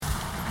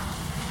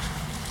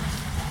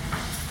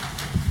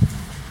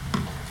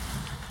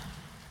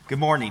Good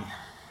morning.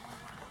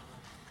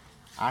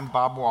 I'm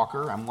Bob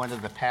Walker. I'm one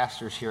of the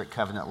pastors here at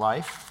Covenant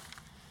Life.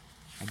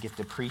 I get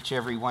to preach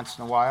every once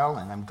in a while,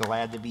 and I'm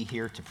glad to be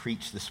here to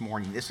preach this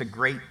morning. It's a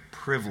great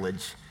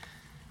privilege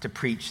to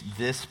preach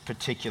this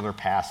particular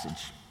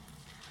passage.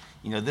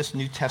 You know, this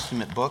New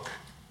Testament book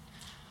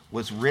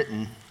was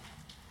written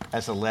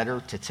as a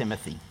letter to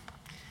Timothy.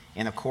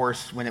 And of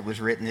course, when it was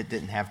written, it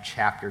didn't have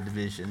chapter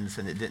divisions,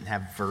 and it didn't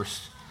have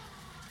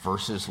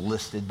verses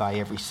listed by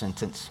every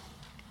sentence.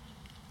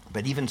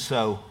 But even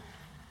so,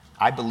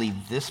 I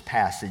believe this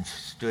passage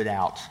stood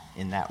out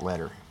in that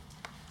letter.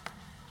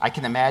 I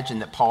can imagine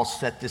that Paul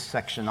set this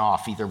section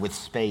off either with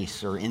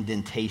space or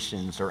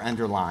indentations or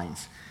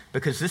underlines,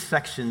 because this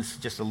section's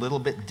just a little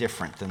bit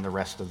different than the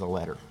rest of the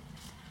letter.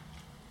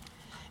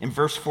 In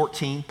verse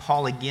 14,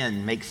 Paul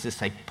again makes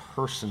this a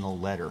personal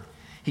letter.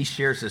 He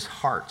shares his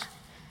heart,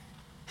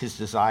 his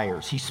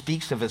desires. He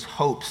speaks of his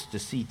hopes to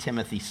see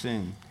Timothy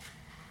soon.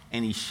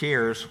 And he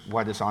shares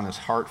what is on his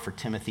heart for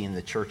Timothy and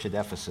the church at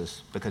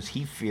Ephesus, because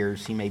he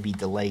fears he may be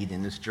delayed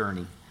in his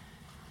journey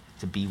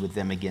to be with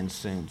them again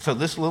soon. So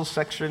this little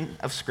section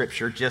of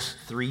Scripture, just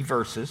 3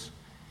 verses,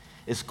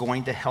 is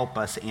going to help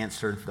us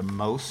answer the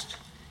most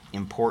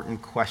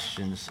important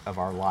questions of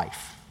our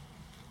life.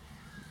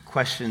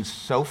 Questions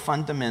so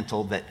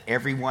fundamental that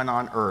everyone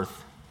on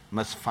earth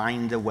must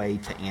find a way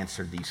to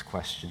answer these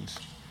questions.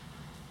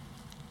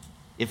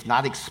 If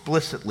not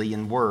explicitly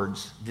in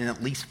words, then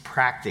at least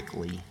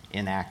practically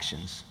in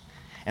actions.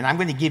 And I'm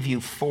going to give you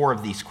 4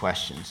 of these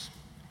questions.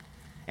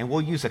 And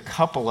we'll use a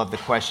couple of the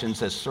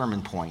questions as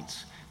sermon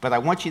points. But I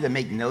want you to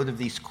make note of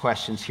these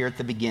questions here at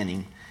the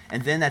beginning.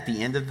 And then at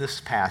the end of this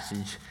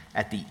passage,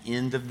 at the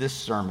end of this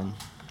sermon,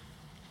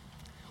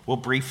 we'll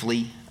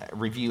briefly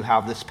review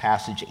how this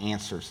passage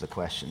answers the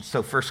questions.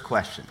 So first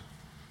question,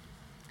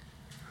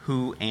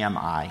 who am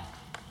I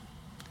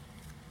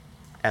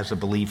as a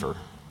believer?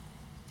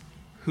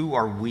 Who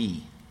are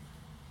we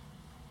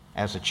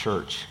as a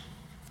church?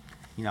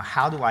 You know,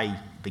 how do I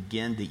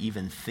begin to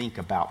even think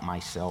about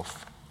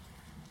myself?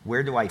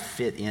 Where do I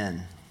fit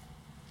in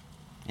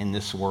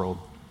this world?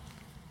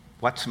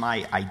 What's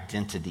my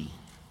identity?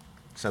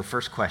 So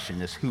first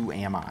question is, who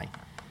am I?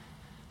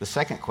 The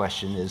second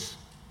question is,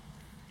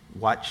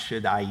 what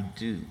should I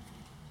do?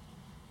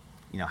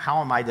 You know,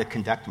 how am I to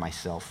conduct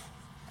myself?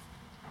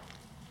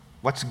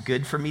 What's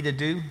good for me to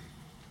do?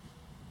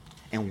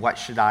 And what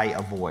should I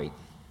avoid?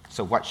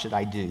 So what should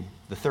I do?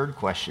 The third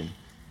question,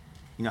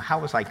 you know, how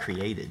was I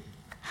created?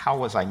 How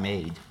was I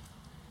made?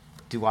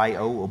 Do I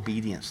owe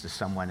obedience to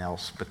someone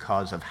else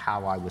because of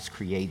how I was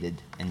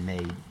created and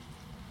made?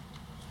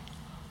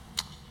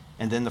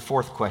 And then the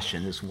fourth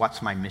question is,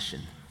 what's my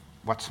mission?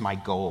 What's my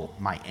goal,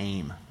 my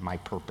aim, my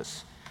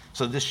purpose?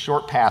 So this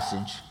short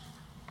passage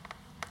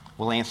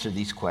will answer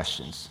these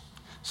questions.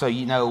 So,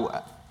 you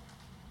know,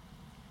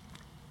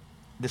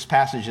 this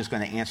passage is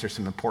going to answer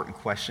some important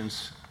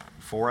questions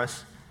for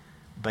us,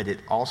 but it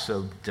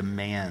also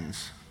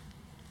demands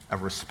a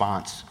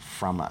response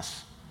from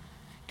us.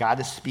 God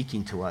is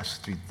speaking to us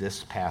through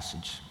this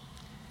passage,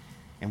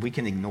 and we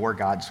can ignore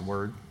God's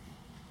word,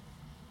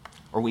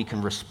 or we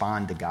can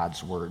respond to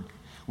God's word.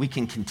 We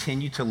can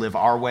continue to live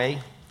our way,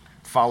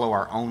 follow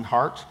our own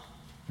heart,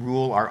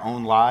 rule our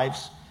own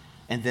lives,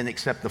 and then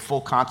accept the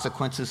full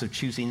consequences of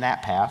choosing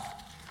that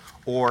path,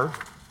 or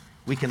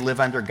we can live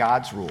under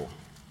God's rule.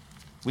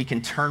 We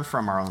can turn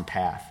from our own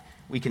path.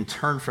 We can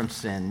turn from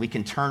sin. We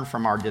can turn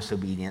from our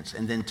disobedience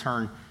and then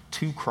turn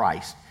to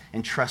Christ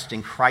and trust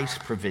in Christ's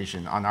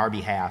provision on our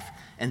behalf.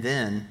 And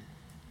then,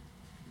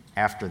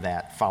 after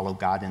that, follow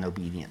God in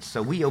obedience.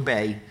 So we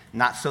obey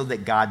not so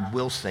that God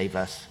will save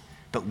us,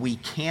 but we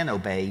can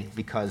obey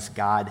because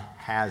God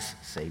has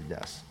saved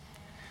us.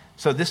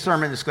 So this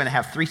sermon is going to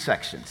have 3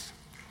 sections.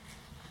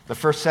 The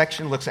first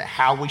section looks at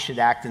how we should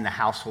act in the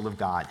household of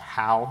God,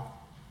 how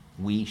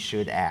we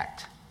should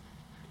act.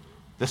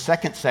 The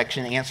second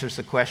section answers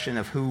the question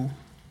of who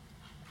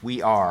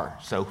we are.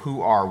 So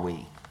who are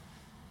we?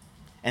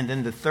 And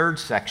then the third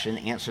section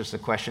answers the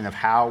question of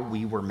how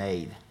we were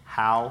made.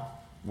 How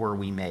were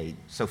we made?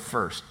 So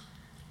first,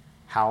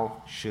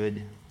 how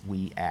should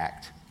we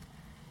act?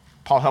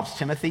 Paul helps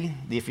Timothy,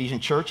 the Ephesian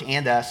church,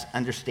 and us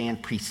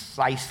understand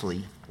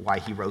precisely why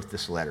he wrote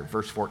this letter.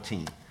 Verse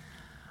 14,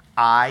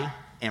 I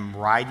am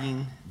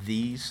writing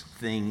these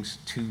things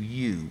to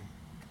you,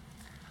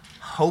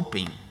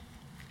 hoping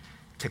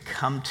to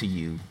come to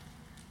you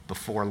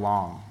before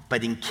long.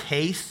 But in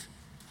case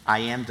I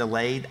am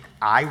delayed,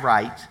 I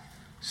write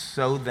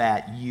so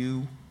that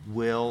you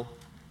will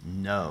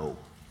know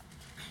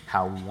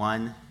how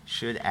one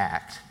should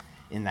act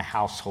in the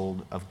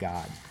household of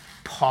God.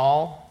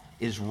 Paul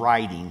is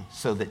writing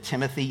so that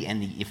Timothy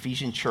and the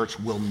Ephesian church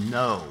will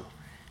know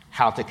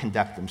how to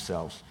conduct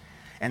themselves.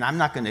 And I'm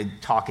not going to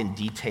talk in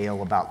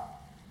detail about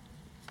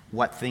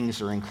what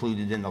things are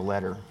included in the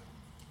letter.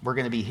 We're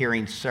going to be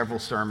hearing several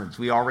sermons.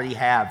 We already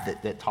have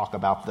that talk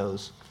about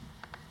those.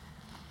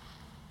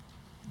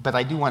 But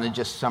I do want to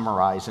just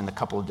summarize in a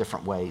couple of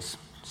different ways.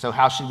 So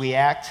how should we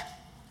act?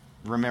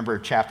 Remember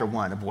chapter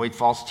 1, avoid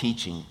false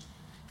teaching,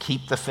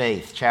 Keep the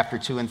faith, chapter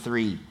 2 and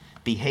 3.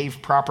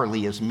 Behave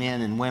properly as men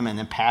and women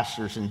and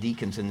pastors and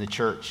deacons in the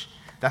church.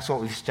 That's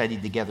what we've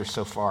studied together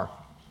so far.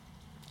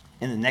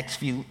 In the next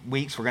few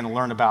weeks, we're going to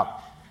learn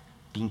about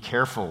being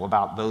careful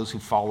about those who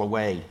fall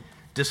away,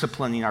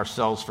 disciplining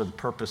ourselves for the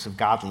purpose of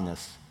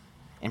godliness,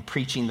 and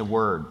preaching the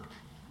word.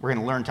 We're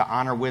going to learn to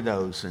honor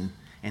widows and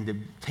to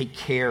take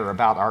care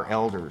about our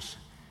elders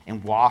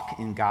and walk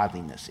in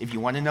godliness. If you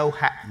want to know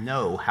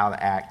how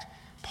to act,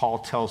 Paul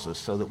tells us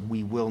so that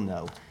we will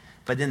know.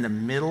 But in the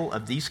middle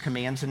of these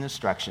commands and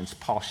instructions,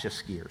 Paul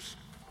shifts gears.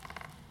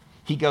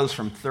 He goes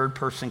from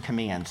third-person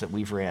commands that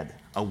we've read.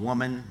 A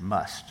woman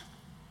must.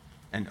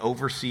 An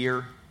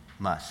overseer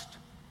must.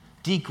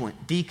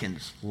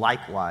 Deacons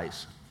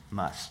likewise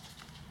must.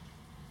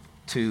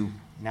 To,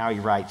 now he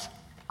writes,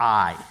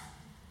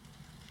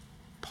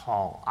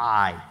 Paul,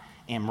 I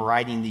am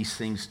writing these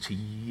things to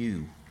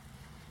you,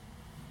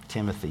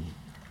 Timothy,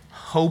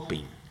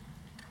 hoping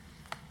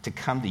to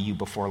come to you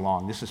before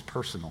long. This is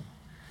personal.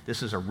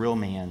 This is a real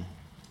man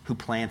who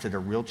planted a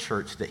real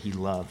church that he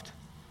loved,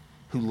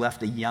 who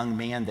left a young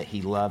man that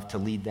he loved to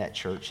lead that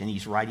church, and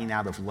he's writing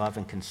out of love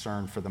and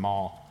concern for them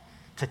all,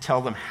 to tell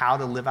them how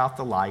to live out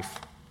the life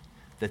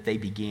that they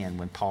began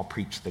when Paul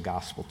preached the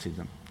gospel to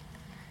them.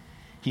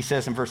 He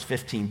says in verse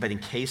 15, but in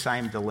case I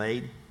am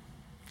delayed,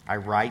 I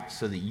write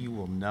so that you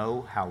will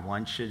know how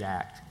one should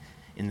act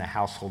in the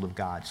household of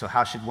God. So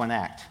how should one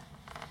act?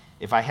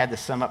 If I had to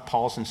sum up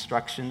Paul's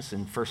instructions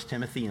in 1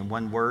 Timothy in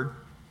one word,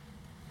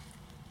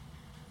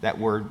 that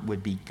word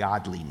would be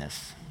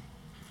godliness.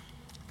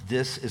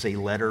 This is a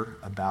letter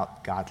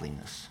about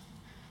godliness.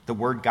 The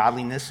word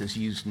godliness is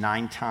used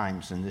 9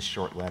 times in this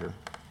short letter.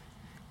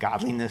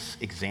 Godliness,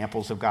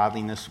 examples of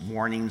godliness,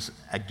 warnings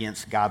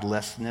against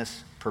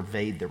godlessness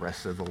pervade the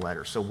rest of the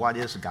letter. So what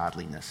is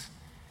godliness?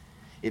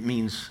 It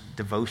means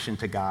devotion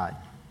to God.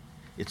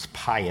 It's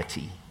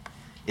piety.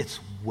 It's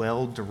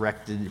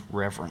well-directed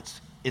reverence.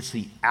 It's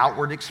the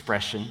outward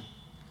expression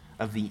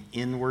of the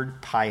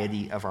inward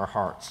piety of our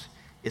hearts.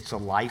 It's a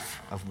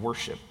life of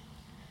worship.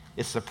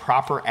 It's the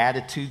proper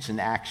attitudes and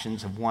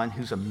actions of one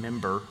who's a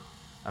member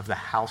of the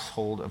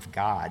household of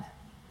God.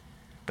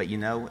 But you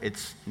know,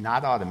 it's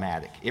not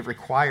automatic. It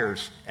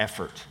requires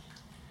effort.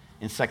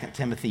 In 2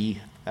 Timothy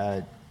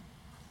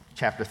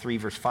chapter 3,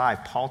 verse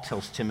 5, Paul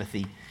tells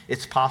Timothy,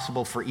 it's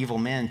possible for evil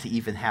men to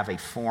even have a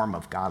form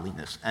of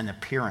godliness, an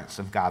appearance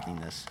of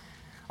godliness,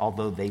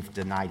 although they've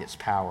denied its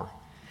power.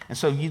 And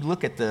so you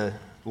look at the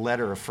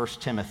letter of 1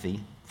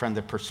 Timothy from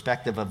the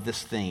perspective of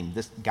this theme,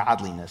 this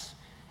godliness.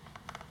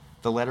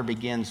 The letter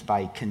begins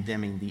by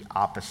condemning the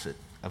opposite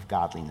of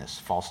godliness,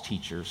 false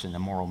teachers and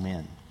immoral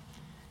men.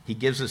 He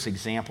gives us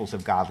examples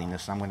of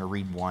godliness. I'm going to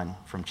read one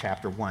from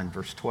chapter 1,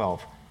 verse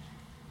 12.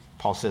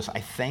 Paul says, I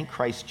thank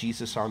Christ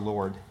Jesus our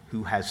Lord,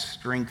 who has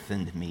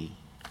strengthened me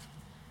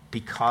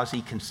because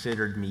he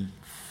considered me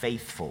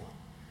faithful,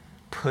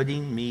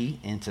 putting me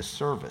into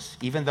service.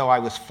 Even though I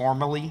was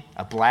formerly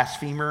a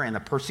blasphemer and a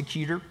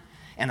persecutor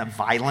and a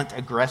violent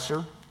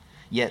aggressor,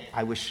 yet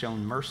I was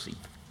shown mercy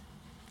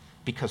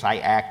because I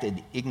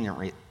acted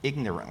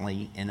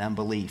ignorantly in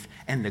unbelief.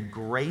 And the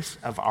grace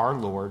of our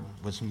Lord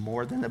was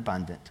more than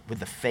abundant with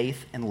the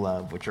faith and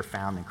love which are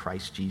found in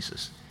Christ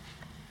Jesus.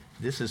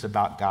 This is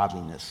about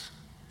godliness.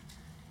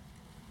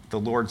 The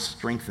Lord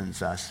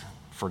strengthens us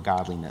for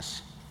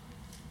godliness.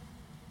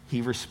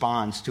 He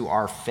responds to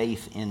our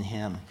faith in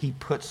him. He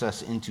puts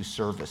us into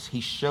service.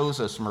 He shows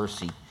us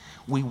mercy.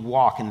 We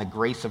walk in the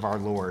grace of our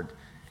Lord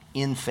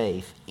in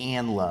faith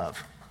and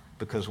love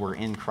because we're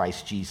in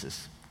Christ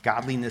Jesus.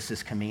 Godliness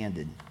is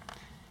commanded.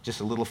 Just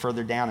a little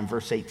further down in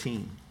verse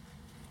 18.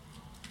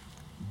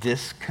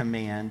 This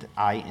command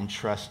I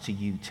entrust to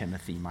you,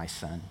 Timothy, my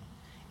son,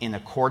 in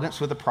accordance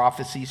with the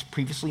prophecies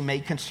previously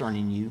made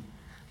concerning you,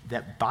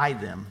 that by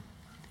them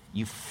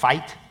you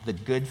fight the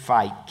good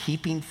fight,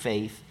 keeping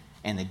faith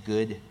and a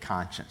good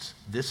conscience.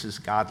 This is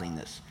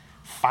godliness.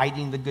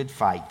 Fighting the good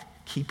fight,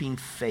 keeping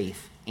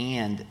faith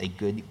and a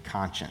good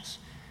conscience.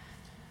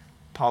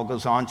 Paul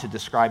goes on to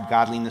describe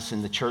godliness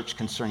in the church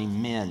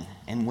concerning men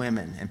and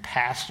women and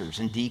pastors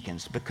and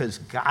deacons, because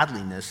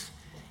godliness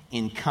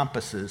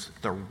encompasses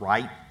the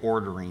right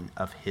ordering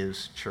of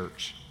his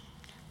church.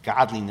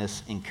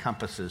 Godliness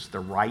encompasses the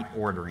right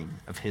ordering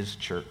of his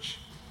church.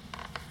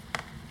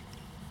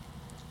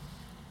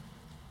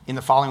 In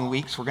the following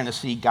weeks, we're going to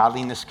see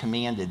godliness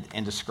commanded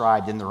and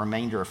described in the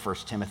remainder of 1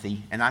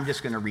 Timothy, and I'm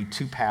just going to read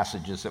 2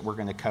 passages that we're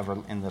going to cover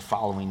in the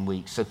following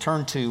weeks. So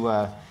turn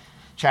to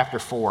chapter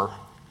 4,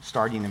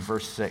 starting in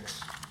verse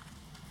 6.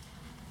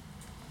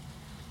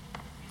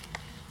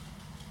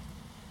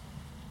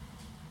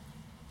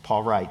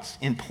 Paul writes,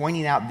 in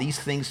pointing out these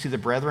things to the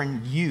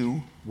brethren,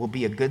 you will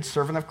be a good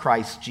servant of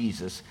Christ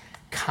Jesus,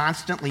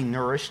 constantly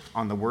nourished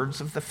on the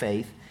words of the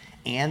faith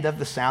and of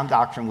the sound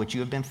doctrine which you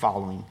have been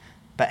following,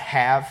 but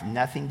have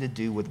nothing to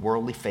do with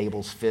worldly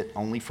fables fit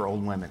only for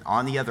old women.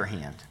 On the other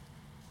hand,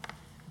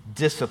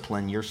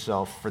 discipline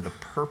yourself for the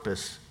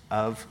purpose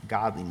of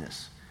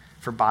godliness.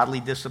 For bodily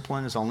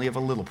discipline is only of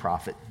a little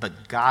profit,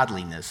 but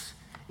godliness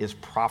is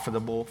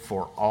profitable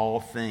for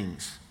all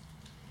things,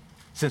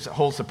 Since it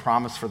holds the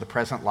promise for the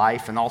present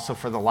life and also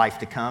for the life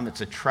to come,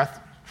 it's a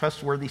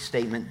trustworthy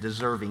statement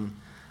deserving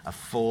of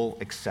full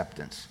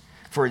acceptance.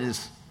 For it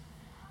is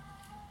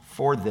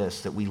for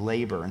this that we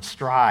labor and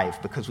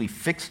strive, because we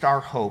fixed our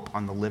hope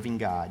on the living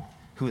God,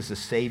 who is the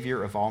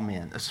Savior of all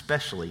men,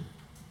 especially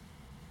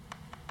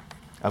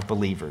of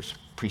believers.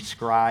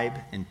 Prescribe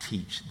and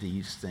teach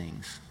these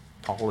things.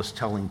 Paul is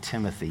telling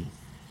Timothy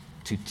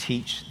to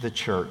teach the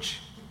church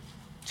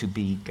to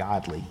be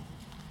godly.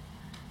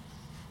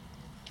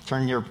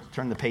 Turn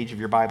the page of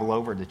your Bible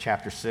over to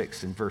chapter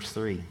 6 and verse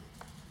 3.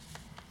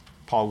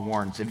 Paul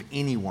warns, if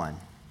anyone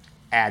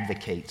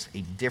advocates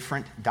a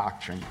different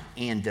doctrine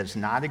and does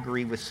not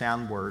agree with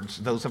sound words,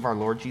 those of our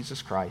Lord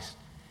Jesus Christ,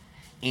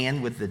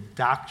 and with the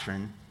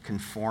doctrine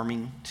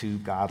conforming to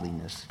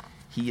godliness,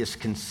 he is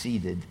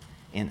conceited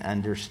and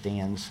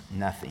understands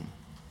nothing.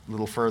 A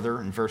little further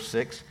in verse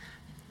 6,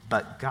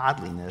 but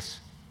godliness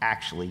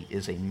actually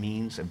is a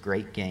means of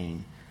great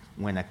gain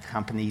when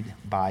accompanied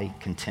by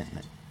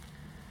contentment.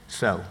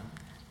 So,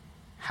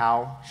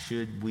 how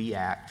should we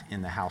act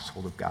in the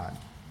household of God?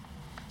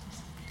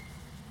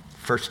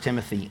 1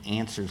 Timothy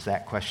answers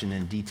that question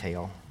in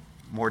detail,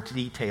 more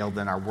detail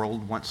than our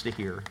world wants to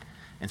hear,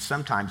 and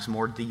sometimes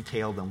more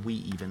detail than we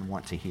even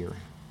want to hear.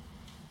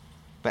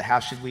 But how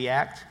should we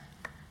act?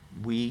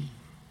 We,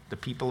 the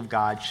people of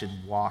God, should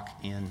walk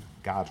in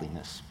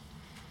godliness.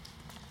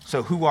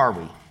 So who are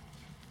we?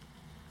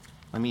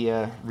 Let me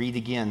read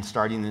again,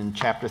 starting in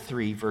chapter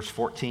 3, verse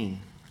 14.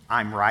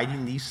 I'm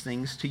writing these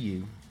things to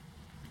you,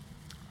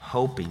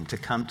 hoping to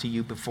come to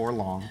you before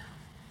long.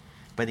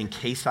 But in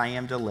case I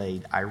am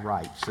delayed, I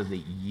write so that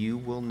you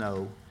will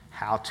know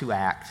how to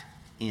act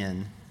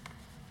in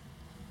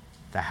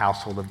the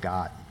household of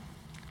God,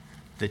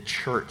 the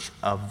church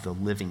of the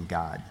living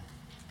God,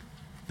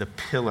 the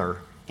pillar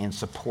and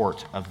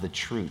support of the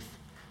truth.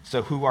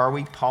 So who are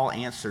we? Paul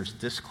answers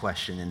this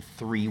question in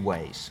 3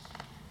 ways.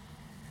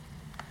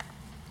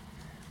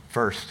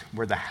 First,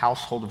 we're the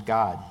household of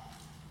God.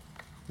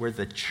 We're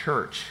the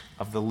church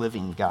of the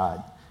living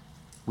God.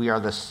 We are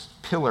the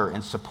pillar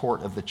and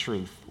support of the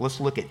truth. Let's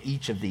look at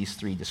each of these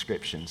 3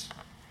 descriptions.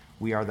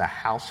 We are the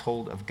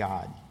household of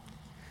God.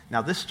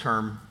 Now, this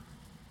term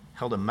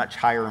held a much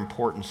higher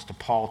importance to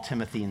Paul,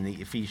 Timothy, and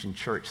the Ephesian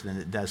church than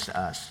it does to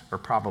us, or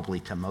probably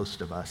to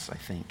most of us, I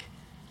think.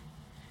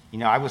 You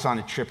know, I was on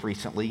a trip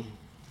recently,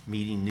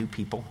 meeting new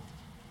people,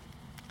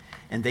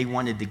 and they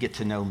wanted to get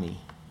to know me,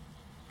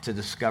 to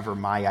discover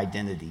my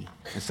identity.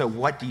 And so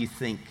what do you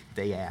think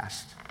they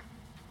asked?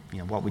 You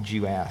know, what would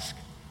you ask?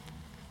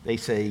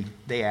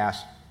 They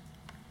asked,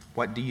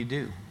 what do you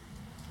do?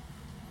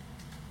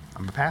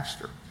 I'm a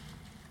pastor.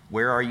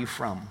 Where are you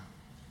from?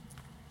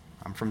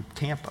 I'm from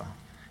Tampa.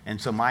 And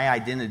so my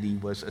identity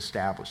was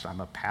established. I'm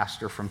a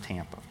pastor from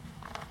Tampa.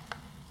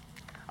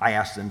 I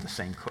asked them the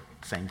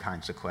same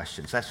kinds of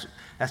questions.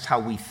 That's how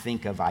we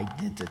think of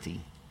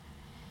identity.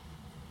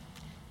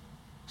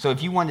 So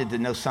if you wanted to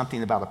know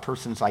something about a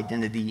person's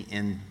identity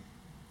in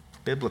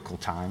biblical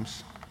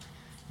times,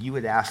 you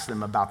would ask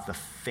them about the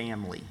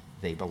family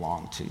they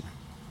belong to.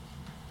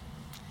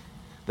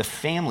 The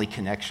family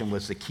connection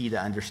was the key to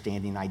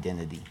understanding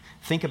identity.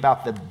 Think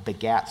about the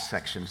begat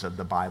sections of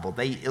the Bible.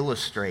 They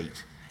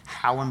illustrate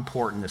how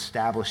important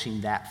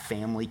establishing that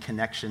family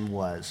connection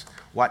was.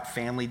 What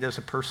family does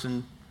a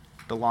person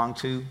belong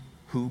to?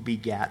 Who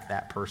begat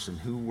that person?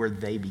 Who were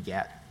they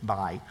begat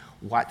by?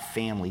 What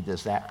family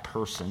does that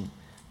person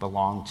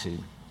belong to?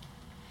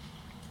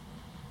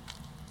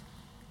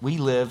 We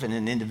live in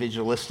an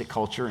individualistic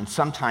culture, and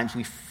sometimes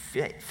we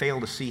fail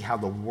to see how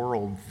the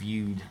world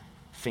viewed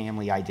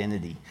family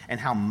identity and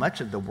how much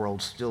of the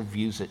world still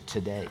views it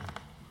today.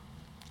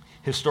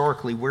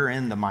 Historically, we're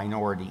in the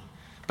minority.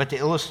 But to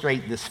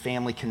illustrate this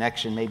family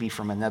connection, maybe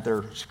from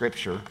another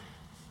scripture,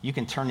 you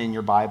can turn in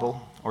your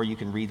Bible or you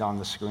can read on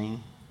the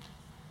screen.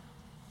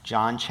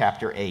 John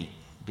chapter 8,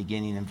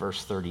 beginning in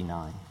verse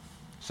 39.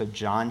 So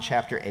John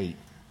chapter 8,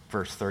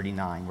 verse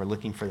 39. We're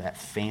looking for that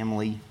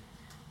family,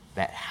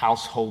 that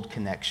household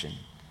connection.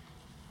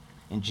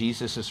 And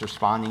Jesus is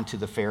responding to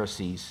the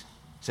Pharisees.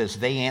 It says,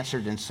 they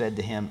answered and said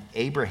to him,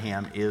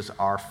 Abraham is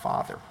our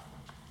father.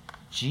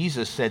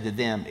 Jesus said to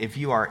them, if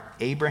you are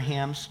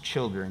Abraham's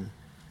children,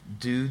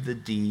 do the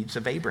deeds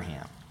of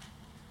Abraham.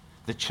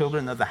 The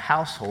children of the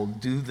household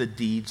do the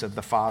deeds of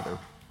the father.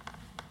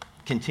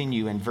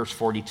 Continue in verse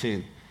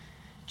 42.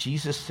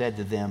 Jesus said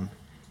to them,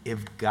 if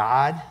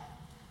God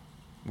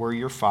were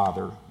your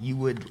father, you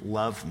would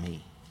love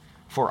me.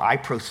 For I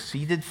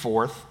proceeded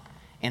forth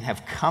and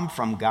have come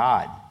from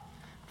God.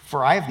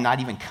 For I have not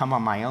even come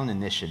on my own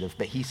initiative,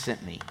 but he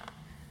sent me.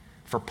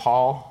 For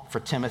Paul, for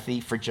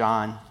Timothy, for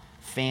John,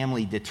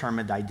 family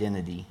determined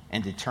identity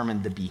and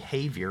determined the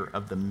behavior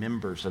of the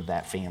members of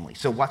that family.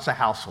 So what's a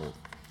household?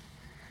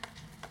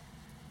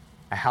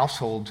 A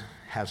household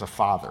has a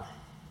father.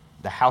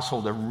 The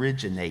household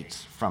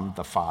originates from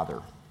the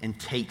father and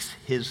takes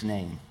his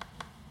name.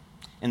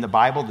 In the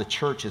Bible, the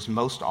church is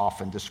most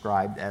often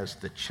described as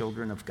the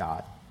children of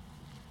God.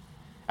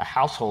 A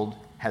household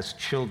has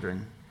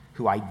children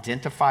who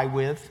identify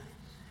with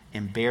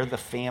and bear the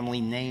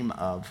family name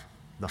of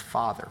the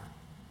Father.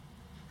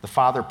 The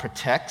Father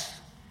protects,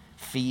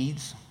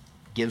 feeds,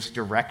 gives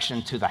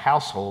direction to the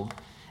household,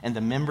 and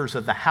the members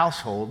of the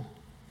household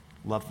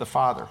love the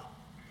Father.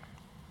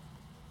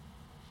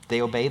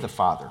 They obey the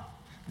Father.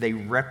 They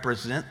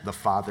represent the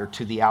Father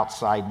to the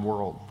outside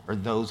world, or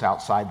those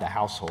outside the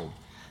household.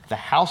 The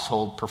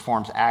household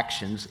performs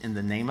actions in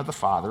the name of the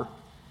Father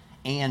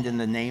and in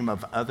the name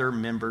of other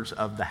members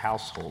of the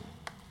household.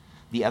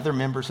 The other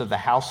members of the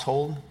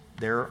household,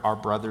 they're our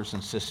brothers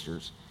and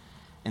sisters.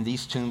 And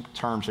these two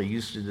terms are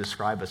used to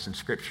describe us in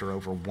Scripture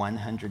over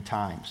 100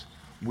 times.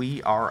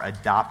 We are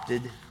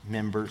adopted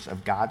members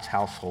of God's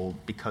household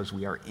because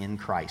we are in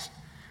Christ.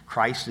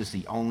 Christ is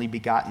the only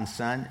begotten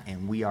Son,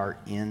 and we are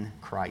in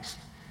Christ.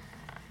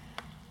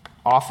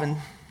 Often,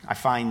 I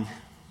find,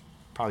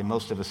 probably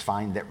most of us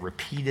find, that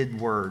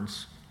repeated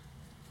words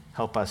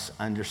help us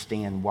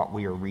understand what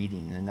we are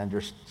reading and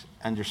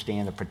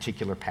understand a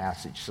particular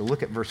passage. So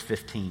look at verse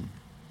 15.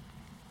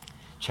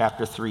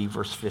 Chapter 3,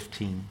 verse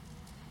 15.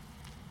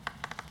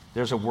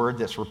 There's a word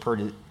that's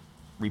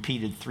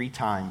repeated 3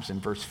 times in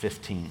verse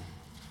 15.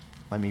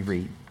 Let me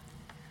read.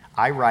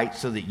 I write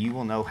so that you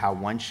will know how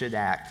one should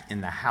act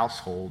in the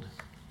household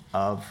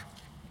of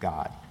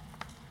God,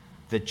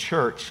 the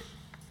church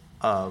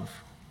of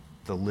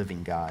the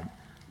living God,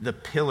 the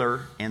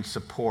pillar and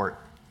support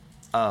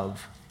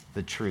of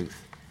the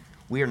truth.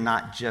 We are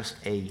not just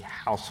a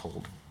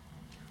household.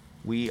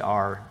 We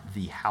are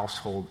the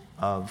household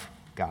of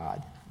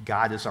God.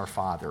 God is our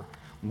Father.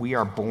 We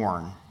are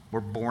born.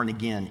 We're born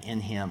again in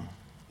Him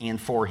and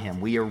for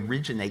Him. We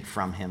originate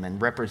from Him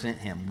and represent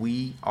Him.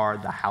 We are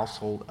the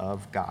household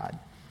of God.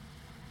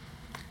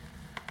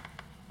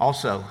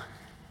 Also,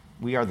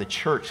 we are the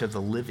church of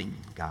the living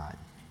God.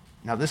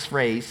 Now, this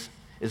phrase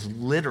is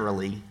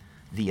literally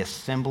the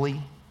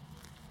assembly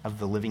of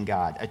the living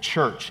God. A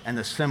church, an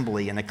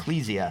assembly, an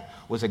ecclesia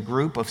was a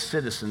group of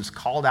citizens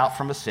called out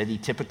from a city,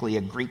 typically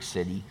a Greek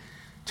city,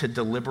 to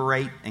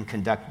deliberate and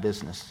conduct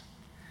business.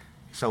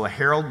 So a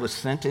herald was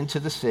sent into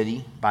the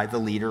city by the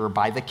leader or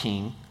by the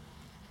king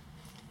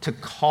to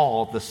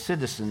call the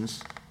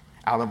citizens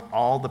out of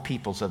all the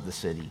peoples of the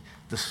city,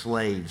 the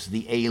slaves,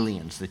 the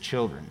aliens, the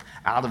children.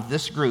 Out of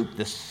this group,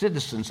 the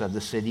citizens of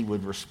the city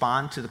would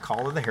respond to the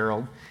call of the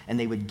herald, and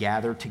they would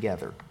gather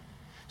together.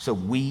 So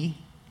we,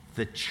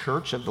 the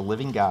church of the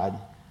living God,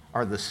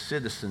 are the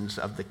citizens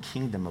of the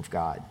kingdom of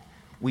God.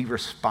 We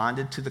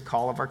responded to the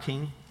call of our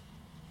king,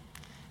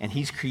 and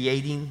he's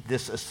creating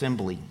this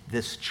assembly,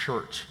 this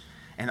church.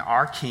 And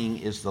our king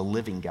is the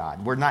living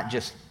God. We're not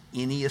just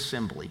any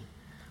assembly.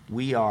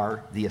 We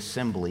are the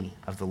assembly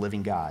of the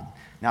living God.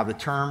 Now, the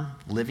term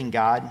living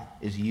God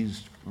is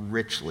used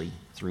richly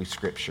through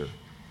Scripture.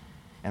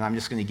 And I'm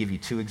just going to give you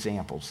 2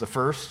 examples. The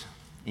first,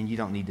 and you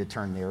don't need to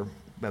turn there,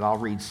 but I'll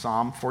read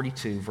Psalm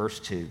 42, verse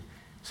 2. It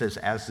says,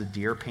 as the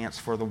deer pants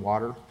for the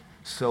water,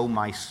 so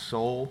my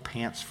soul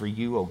pants for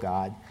you, O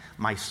God.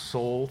 My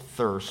soul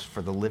thirsts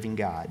for the living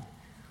God.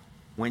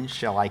 When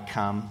shall I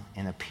come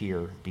and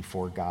appear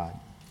before God?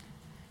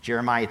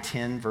 Jeremiah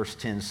 10, verse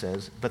 10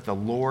 says, but the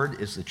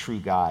Lord is the true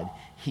God.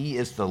 He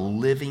is the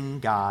living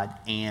God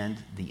and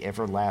the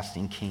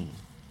everlasting King.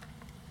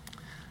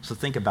 So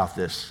think about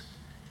this.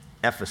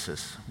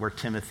 Ephesus, where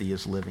Timothy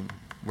is living,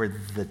 where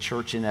the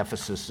church in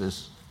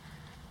Ephesus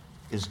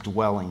is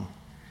dwelling.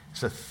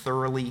 It's a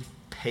thoroughly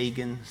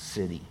pagan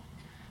city,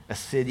 a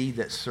city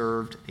that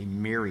served a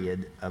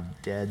myriad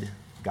of dead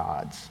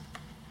gods.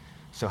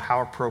 So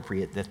how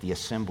appropriate that the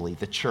assembly,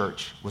 the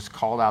church, was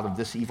called out of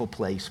this evil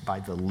place by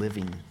the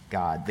living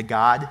God, the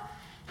God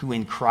who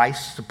in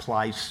Christ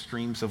supplies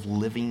streams of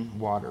living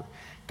water.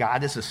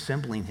 God is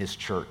assembling his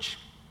church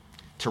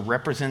to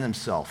represent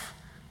himself,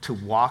 to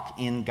walk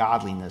in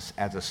godliness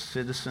as a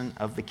citizen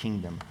of the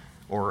kingdom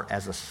or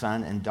as a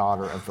son and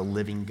daughter of the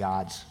living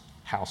God's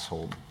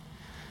household.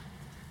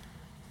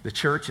 The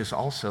church is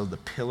also the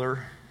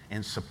pillar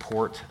and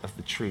support of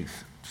the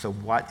truth. So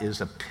what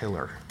is a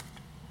pillar?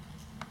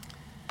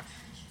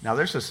 Now,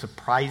 there's a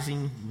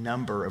surprising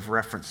number of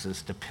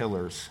references to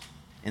pillars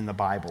in the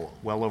Bible,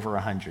 well over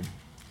 100.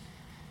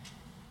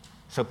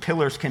 So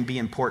pillars can be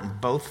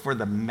important both for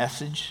the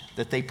message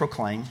that they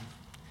proclaim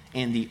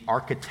and the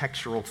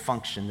architectural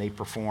function they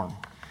perform.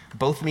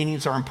 Both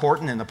meanings are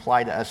important and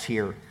apply to us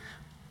here.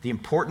 The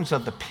importance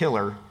of the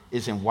pillar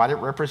is in what it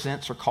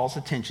represents or calls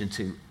attention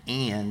to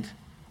and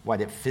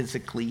what it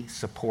physically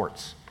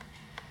supports.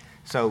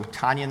 So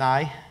Tanya and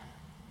I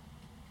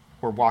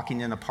were walking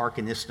in a park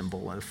in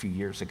Istanbul a few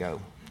years ago.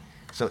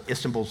 So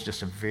Istanbul's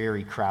just a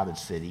very crowded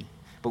city,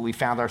 but we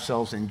found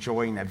ourselves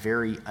enjoying a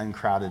very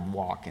uncrowded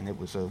walk, and it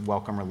was a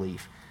welcome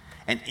relief.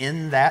 And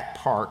in that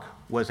park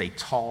was a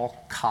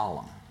tall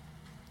column,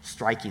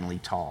 strikingly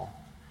tall,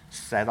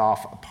 set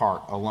off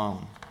apart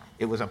alone.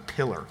 It was a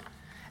pillar.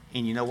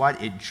 And you know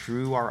what? It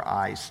drew our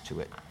eyes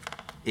to it.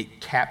 It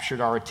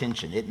captured our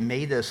attention. It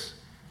made us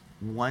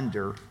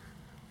wonder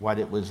what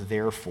it was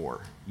there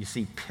for. You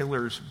see,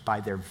 pillars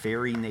by their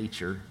very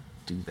nature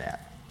do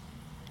that.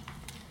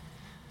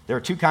 There are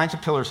two kinds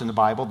of pillars in the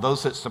Bible,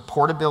 those that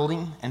support a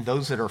building and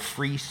those that are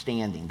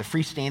freestanding. The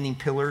freestanding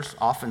pillars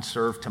often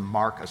serve to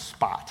mark a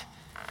spot.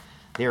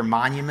 They are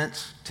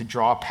monuments to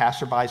draw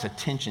passerby's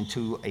attention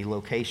to a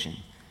location.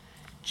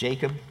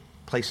 Jacob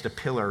placed a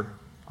pillar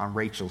on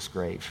Rachel's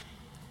grave.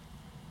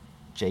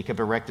 Jacob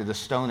erected a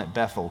stone at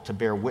Bethel to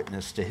bear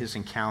witness to his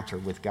encounter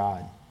with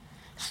God.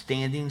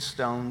 Standing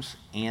stones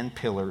and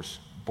pillars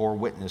bore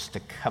witness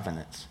to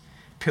covenants.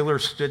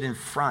 Pillars stood in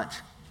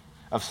front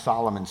of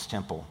Solomon's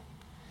temple,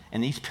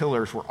 and these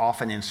pillars were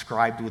often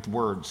inscribed with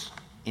words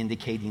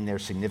indicating their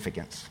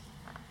significance.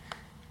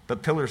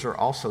 But pillars are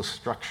also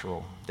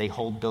structural. They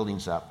hold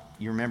buildings up.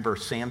 You remember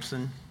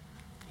Samson?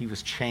 He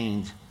was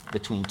chained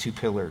between two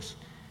pillars.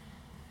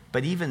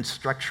 But even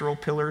structural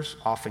pillars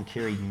often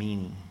carry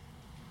meaning.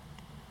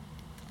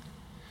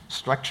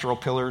 Structural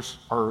pillars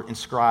are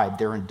inscribed,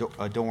 they're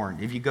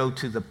adorned. If you go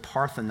to the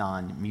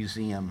Parthenon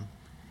Museum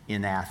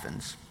in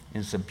Athens,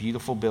 and it's a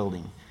beautiful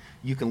building,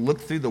 you can look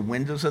through the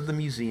windows of the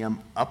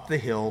museum up the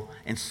hill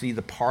and see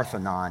the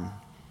Parthenon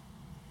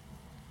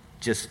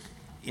just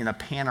in a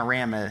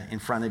panorama in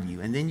front of you.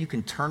 And then you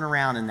can turn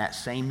around in that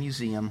same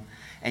museum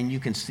and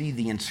you can see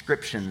the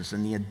inscriptions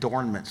and the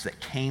adornments that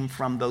came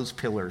from those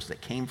pillars,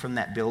 that came from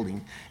that building,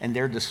 and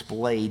they're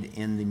displayed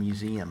in the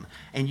museum.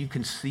 And you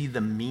can see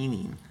the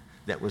meaning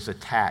that was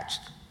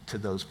attached to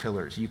those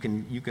pillars. You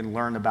can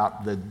learn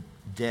about the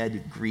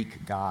dead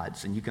Greek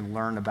gods, and you can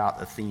learn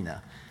about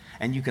Athena.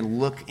 And you can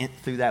look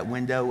through that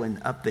window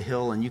and up the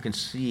hill, and you can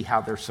see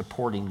how they're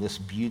supporting this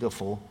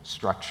beautiful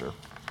structure.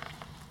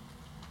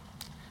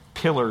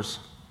 Pillars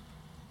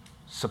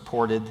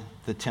supported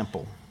the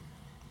temple.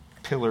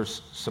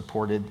 Pillars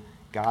supported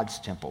God's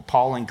temple.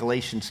 Paul in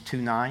Galatians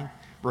 2:9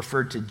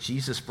 referred to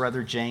Jesus'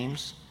 brother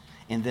James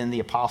and then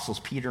the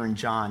apostles Peter and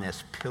John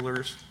as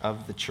pillars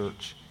of the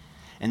church.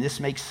 And this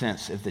makes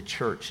sense if the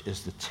church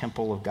is the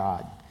temple of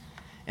God.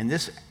 And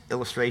this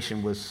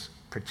illustration was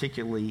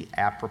particularly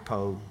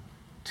apropos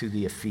to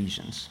the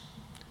Ephesians.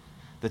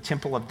 The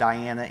temple of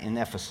Diana in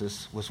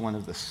Ephesus was one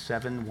of the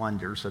 7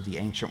 wonders of the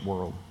ancient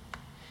world.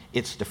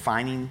 Its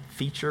defining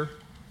feature,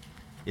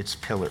 its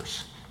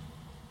pillars.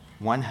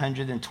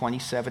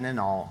 127 in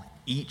all,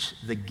 each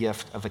the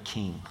gift of a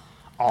king.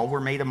 All were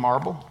made of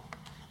marble.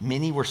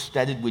 Many were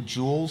studded with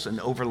jewels and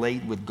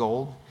overlaid with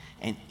gold,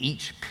 and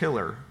each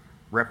pillar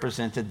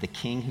represented the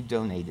king who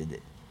donated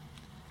it.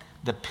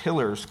 The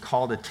pillars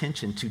called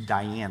attention to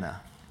Diana,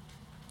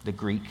 the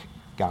Greek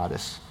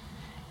goddess,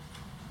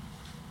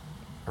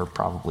 or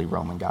probably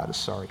Roman goddess,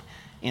 sorry,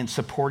 and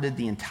supported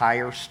the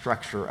entire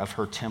structure of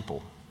her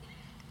temple.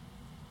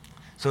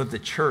 So if the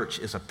church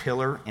is a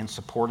pillar in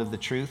support of the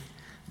truth,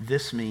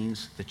 this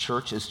means the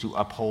church is to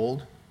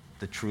uphold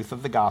the truth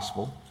of the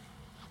gospel.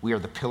 We are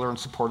the pillar in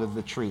support of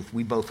the truth.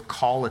 We both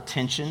call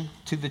attention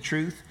to the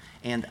truth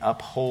and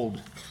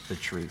uphold the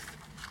truth.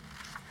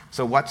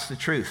 So what's the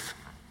truth?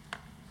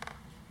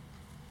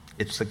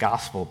 It's the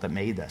gospel that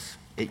made us.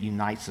 It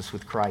unites us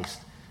with Christ.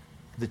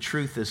 The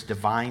truth is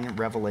divine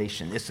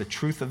revelation. It's the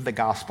truth of the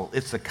gospel.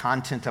 It's the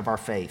content of our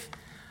faith.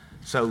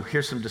 So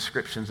here's some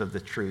descriptions of the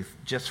truth,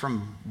 just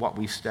from what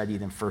we've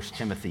studied in 1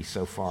 Timothy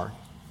so far.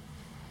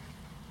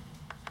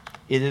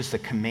 It is the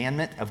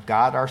commandment of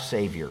God our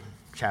Savior,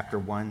 chapter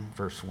 1,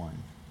 verse 1.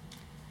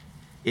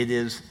 It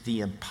is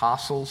the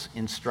apostles'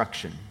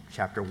 instruction,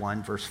 chapter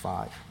 1, verse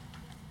 5.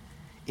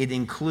 It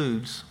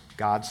includes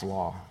God's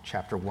law,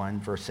 chapter 1,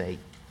 verse 8.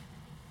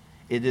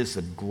 It is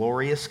the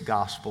glorious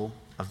gospel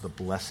of the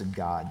blessed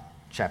God,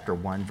 chapter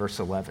 1, verse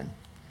 11.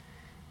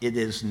 It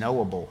is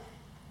knowable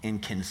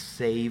and can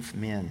save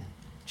men,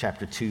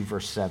 chapter 2,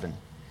 verse 7.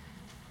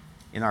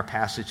 In our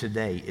passage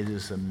today, it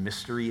is a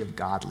mystery of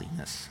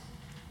godliness,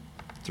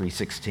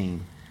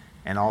 3:16.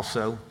 And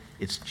also,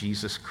 it's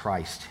Jesus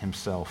Christ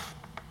himself,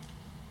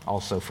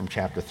 also from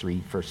chapter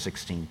 3, verse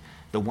 16.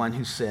 The one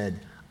who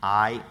said,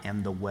 I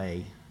am the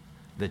way,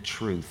 the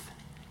truth,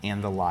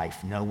 and the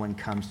life. No one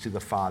comes to the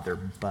Father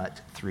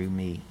but through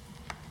me.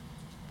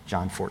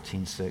 John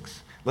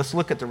 14:6. Let's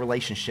look at the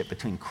relationship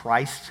between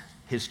Christ,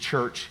 his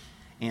church,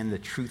 and the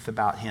truth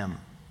about him,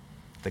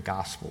 the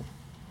gospel.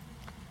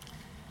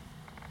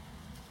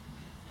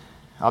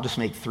 I'll just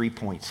make 3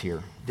 points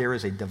here. There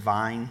is a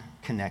divine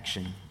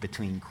connection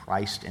between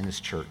Christ and his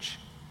church.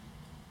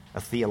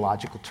 A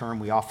theological term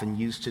we often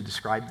use to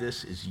describe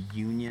this is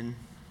union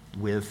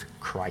with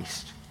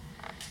Christ.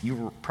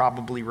 You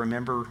probably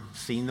remember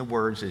seeing the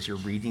words as you're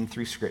reading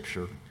through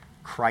Scripture,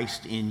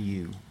 Christ in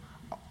you,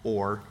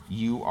 or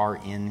you are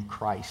in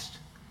Christ.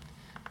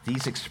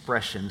 These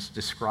expressions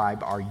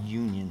describe our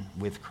union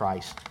with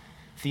Christ.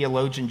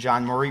 Theologian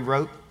John Murray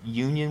wrote,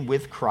 union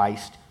with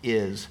Christ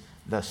is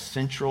the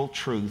central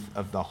truth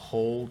of the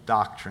whole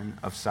doctrine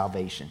of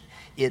salvation.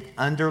 It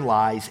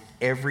underlies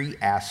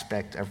every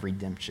aspect of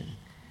redemption.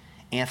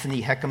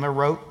 Anthony Heckema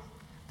wrote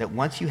that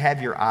once you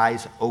have your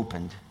eyes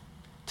opened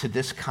to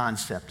this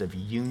concept of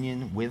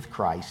union with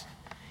Christ,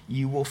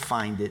 you will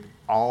find it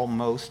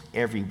almost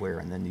everywhere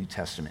in the New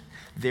Testament.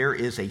 There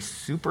is a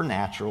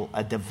supernatural,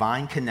 a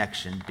divine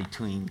connection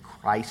between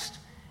Christ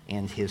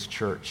and his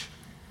church.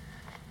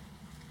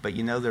 But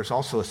you know, there's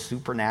also a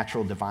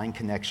supernatural divine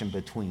connection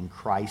between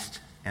Christ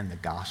and the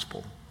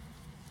gospel.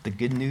 The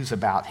good news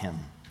about him,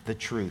 the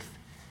truth.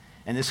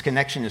 And this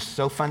connection is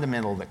so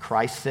fundamental that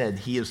Christ said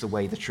he is the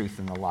way, the truth,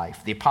 and the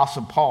life. The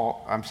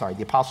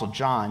Apostle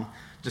John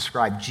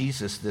described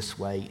Jesus this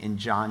way in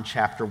John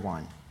chapter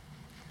 1,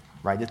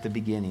 right at the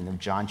beginning of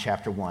John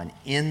chapter 1.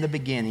 In the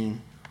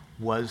beginning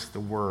was the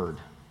Word,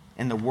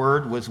 and the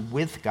Word was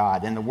with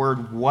God, and the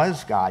Word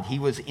was God. He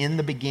was in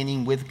the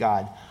beginning with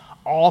God.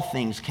 All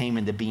things came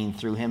into being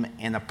through him,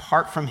 and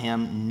apart from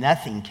him,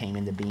 nothing came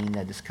into being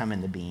that has come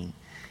into being.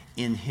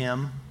 In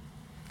him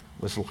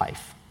was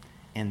life,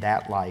 and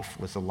that life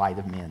was the light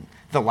of men.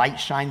 The light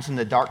shines in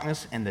the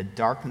darkness, and the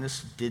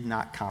darkness did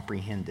not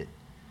comprehend it.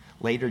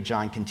 Later,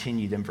 John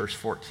continued in verse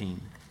 14,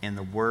 and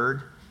the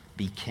Word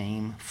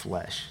became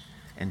flesh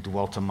and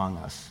dwelt among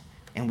us.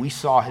 And we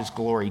saw his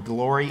glory,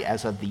 glory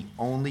as of the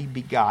only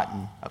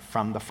begotten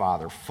from the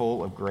Father,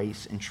 full of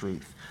grace and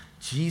truth.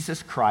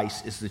 Jesus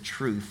Christ is the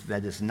truth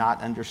that is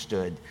not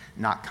understood,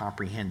 not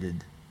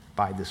comprehended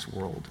by this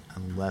world,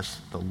 unless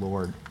the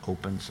Lord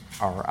opens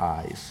our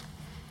eyes,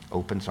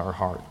 opens our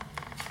heart.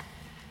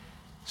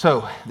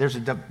 So there's a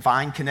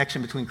divine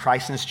connection between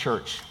Christ and his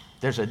church.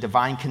 There's a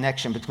divine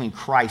connection between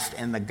Christ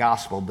and the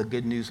gospel, the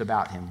good news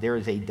about him. There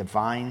is a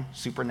divine,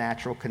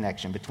 supernatural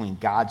connection between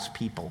God's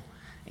people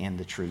and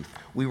the truth.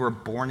 We were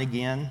born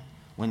again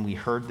when we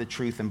heard the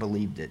truth and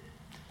believed it.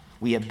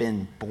 We have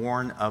been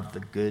born of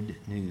the good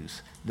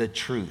news, the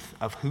truth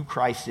of who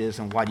Christ is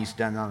and what he's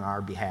done on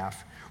our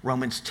behalf.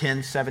 Romans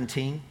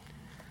 10:17.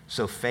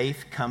 So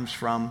faith comes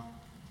from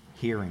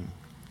hearing,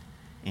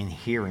 and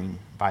hearing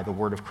by the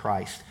word of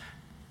Christ.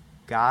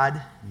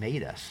 God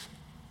made us,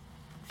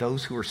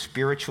 those who are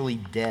spiritually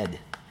dead.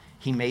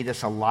 He made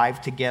us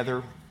alive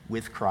together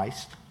with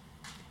Christ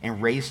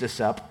and raised us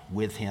up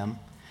with him.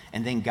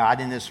 And then God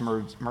in his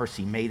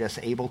mercy made us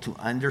able to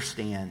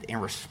understand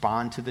and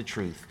respond to the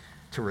truth,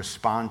 to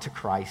respond to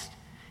Christ.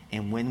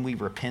 And when we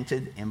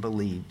repented and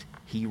believed,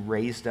 he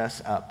raised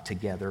us up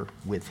together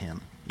with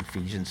him.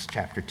 Ephesians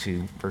chapter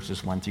 2,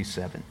 verses 1 through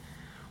 7.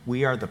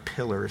 We are the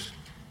pillars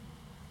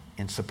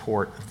in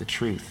support of the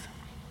truth.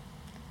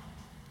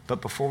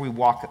 But before we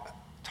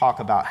talk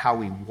about how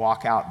we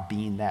walk out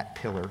being that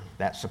pillar,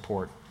 that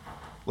support,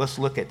 let's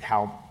look at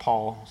how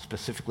Paul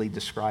specifically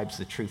describes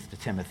the truth to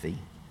Timothy.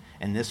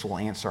 And this will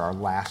answer our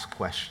last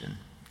question.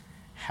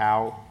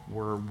 How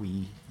were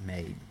we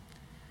made?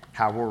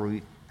 How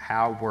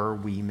were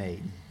we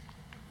made?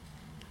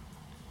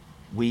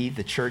 We,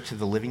 the church of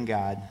the living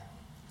God,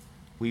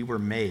 we were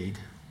made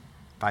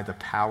by the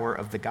power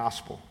of the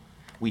gospel.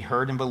 We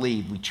heard and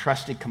believed. We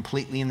trusted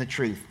completely in the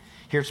truth.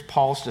 Here's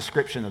Paul's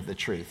description of the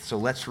truth. So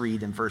let's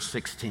read in verse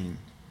 16.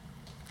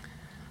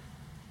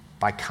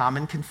 By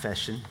common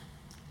confession,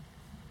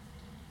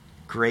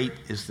 great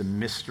is the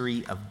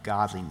mystery of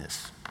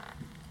godliness.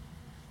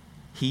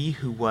 He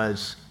who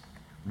was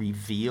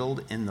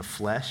revealed in the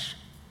flesh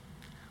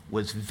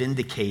was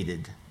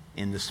vindicated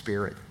in the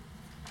spirit.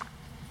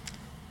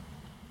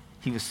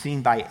 He was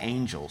seen by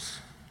angels.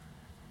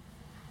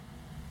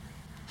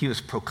 He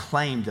was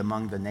proclaimed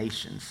among the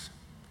nations.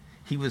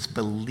 He was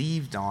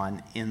believed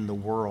on in the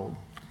world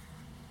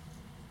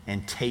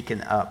and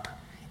taken up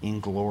in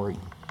glory.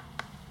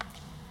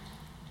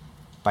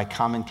 By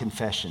common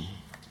confession,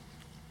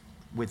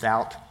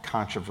 without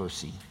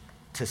controversy,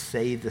 to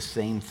say the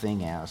same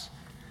thing as,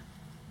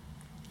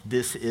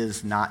 this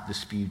is not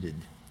disputed.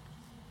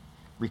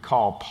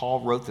 Recall,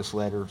 Paul wrote this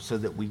letter so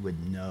that we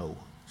would know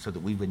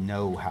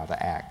how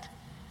to act.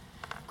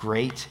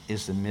 Great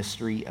is the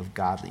mystery of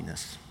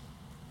godliness.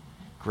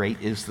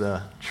 Great is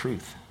the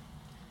truth.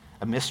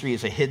 A mystery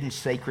is a hidden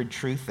sacred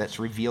truth that's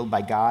revealed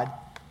by God.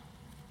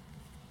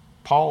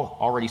 Paul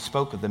already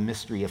spoke of the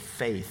mystery of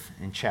faith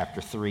in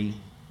chapter 3,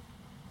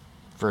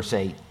 verse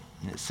 8.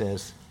 And it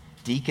says,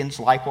 deacons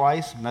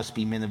likewise must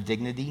be men of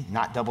dignity,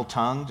 not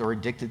double-tongued or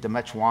addicted to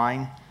much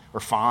wine or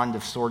fond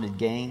of sordid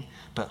gain,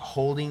 but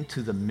holding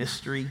to the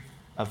mystery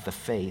of the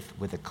faith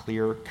with a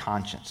clear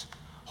conscience.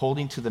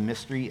 Holding to the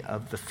mystery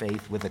of the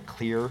faith with a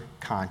clear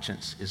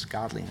conscience is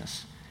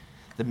godliness.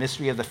 The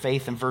mystery of the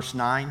faith in verse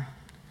 9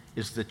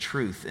 is the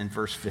truth in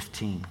verse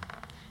 15.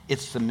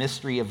 It's the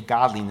mystery of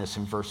godliness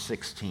in verse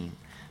 16.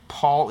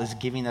 Paul is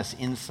giving us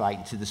insight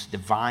into this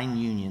divine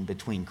union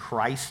between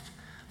Christ,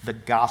 the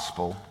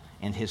gospel,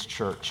 and his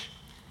church.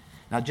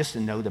 Now, just a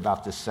note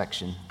about this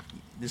section.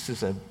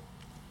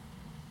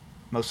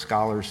 Most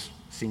scholars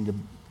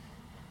seem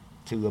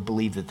to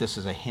believe that this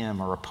is a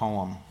hymn or a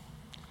poem.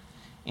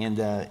 And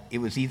it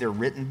was either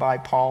written by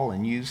Paul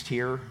and used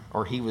here,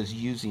 or he was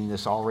using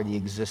this already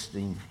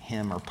existing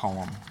hymn or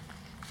poem.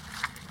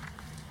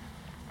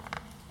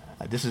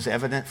 This is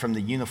evident from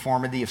the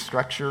uniformity of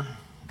structure,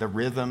 the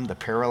rhythm, the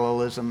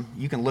parallelism.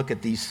 You can look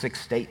at these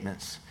 6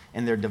 statements,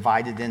 and they're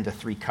divided into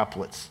 3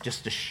 couplets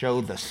just to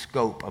show the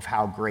scope of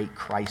how great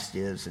Christ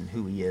is and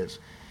who he is.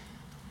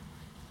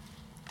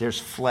 There's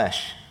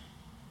flesh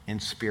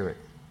and spirit.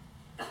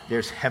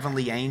 There's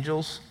heavenly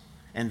angels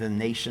and the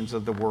nations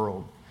of the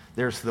world.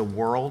 There's the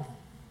world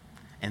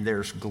and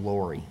there's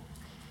glory.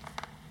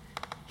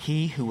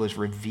 He who was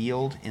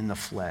revealed in the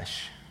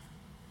flesh.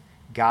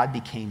 God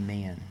became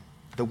man.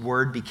 The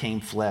Word became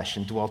flesh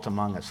and dwelt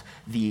among us.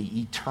 The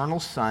eternal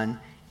Son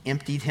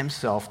emptied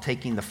himself,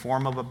 taking the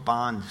form of a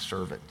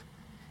bondservant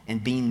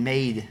and being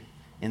made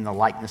in the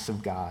likeness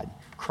of God.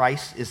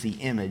 Christ is the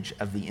image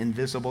of the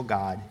invisible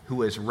God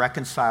who has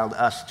reconciled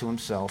us to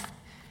himself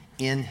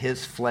in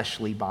his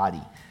fleshly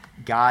body.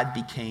 God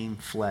became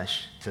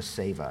flesh to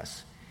save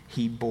us.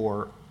 He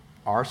bore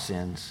our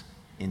sins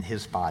in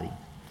his body.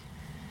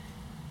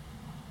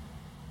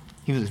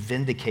 He was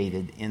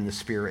vindicated in the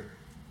Spirit,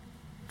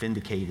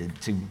 vindicated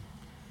to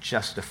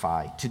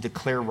justify, to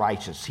declare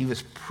righteous. He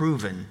was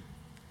proven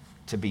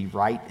to be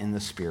right in the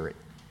Spirit.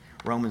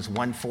 Romans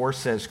 1:4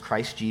 says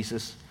Christ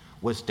Jesus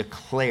was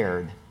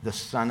declared the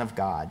Son of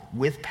God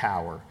with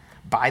power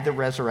by the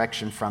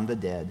resurrection from the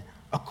dead,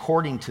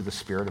 according to the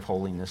Spirit of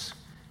holiness,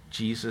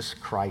 Jesus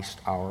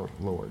Christ our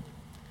Lord.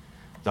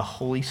 The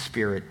Holy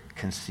Spirit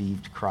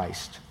conceived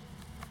Christ.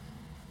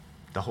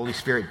 The Holy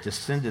Spirit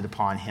descended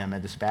upon him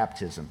at his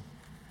baptism.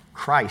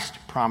 Christ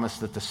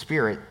promised that the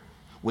Spirit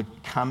would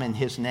come in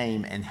his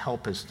name and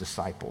help his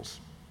disciples.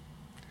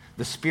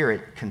 The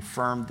Spirit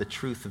confirmed the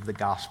truth of the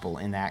gospel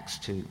in Acts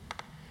 2.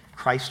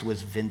 Christ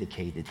was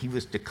vindicated. He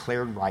was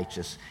declared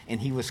righteous,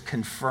 and he was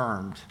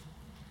confirmed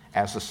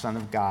as the Son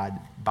of God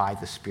by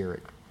the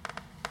Spirit.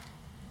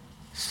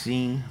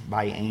 Seen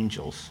by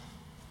angels.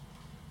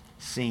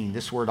 Seen,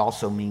 this word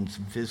also means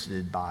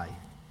visited by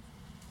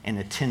and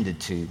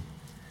attended to.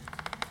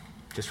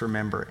 Just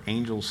remember,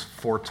 angels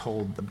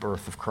foretold the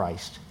birth of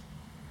Christ.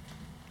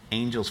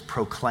 Angels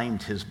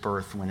proclaimed his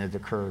birth when it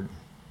occurred.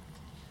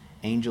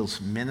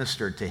 Angels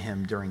ministered to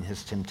him during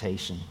his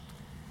temptation.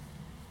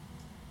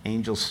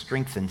 Angels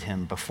strengthened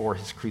him before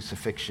his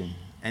crucifixion.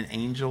 An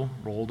angel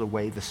rolled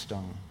away the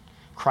stone.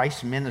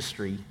 Christ's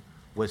ministry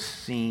was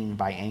seen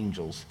by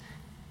angels.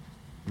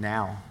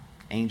 Now,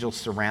 angels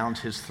surround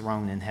his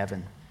throne in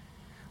heaven.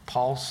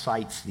 Paul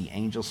cites the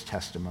angel's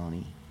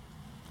testimony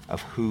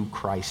of who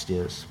Christ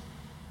is.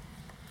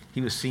 He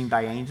was seen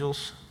by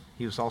angels.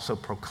 He was also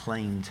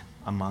proclaimed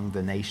among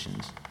the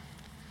nations.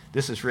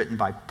 This is written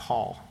by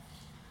Paul,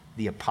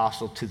 the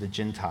apostle to the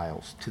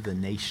Gentiles, to the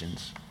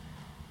nations.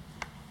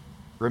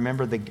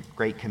 Remember the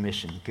Great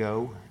Commission,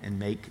 go and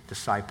make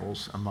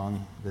disciples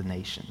among the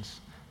nations.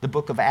 The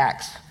book of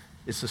Acts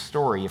is the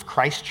story of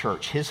Christ's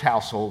church, his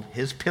household,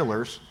 his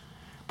pillars,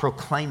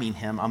 proclaiming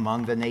him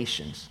among the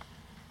nations.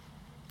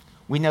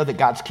 We know that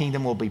God's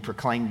kingdom will be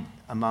proclaimed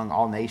among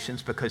all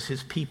nations because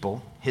his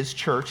people, his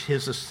church,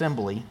 his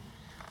assembly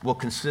will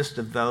consist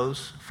of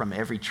those from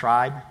every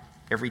tribe,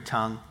 every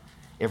tongue,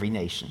 every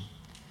nation.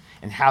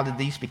 And how did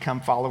these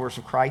become followers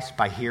of Christ?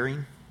 By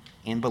hearing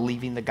and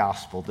believing the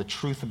gospel, the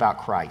truth about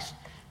Christ.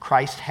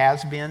 Christ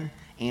has been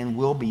and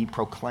will be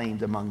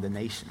proclaimed among the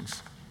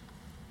nations.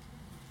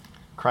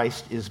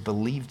 Christ is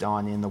believed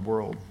on in the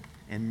world,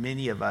 and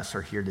many of us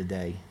are here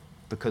today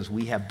because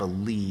we have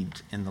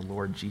believed in the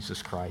Lord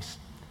Jesus Christ.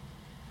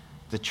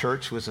 The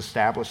church was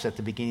established at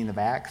the beginning of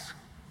Acts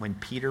when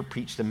Peter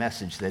preached a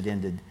message that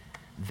ended,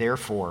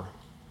 "Therefore,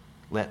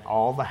 let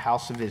all the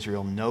house of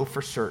Israel know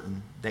for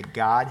certain that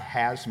God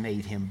has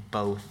made him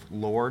both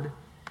Lord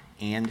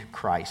and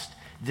Christ.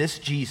 This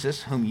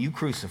Jesus, whom you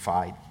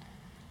crucified."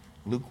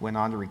 Luke went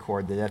on to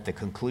record that at the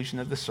conclusion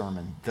of the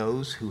sermon,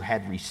 those who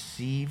had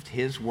received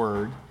his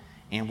word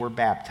and were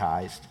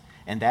baptized,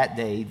 and that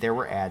day there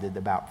were added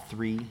about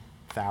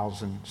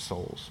 3,000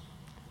 souls.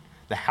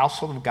 The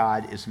household of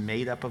God is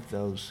made up of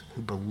those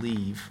who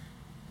believe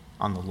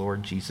on the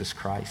Lord Jesus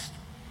Christ.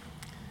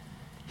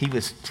 He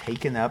was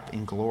taken up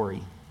in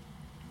glory.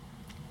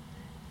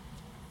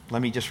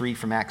 Let me just read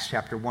from Acts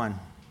chapter 1.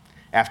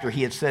 After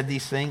he had said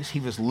these things, he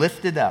was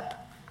lifted up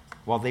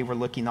while they were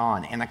looking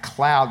on, and a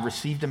cloud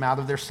received him out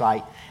of their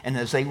sight. And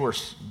as they were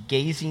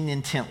gazing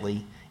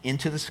intently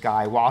into the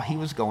sky while he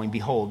was going,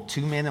 behold,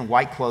 2 men in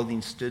white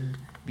clothing stood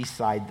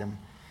beside them.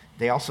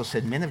 They also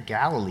said, "Men of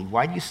Galilee,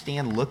 why do you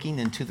stand looking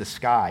into the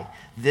sky?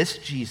 This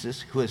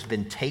Jesus, who has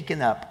been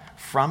taken up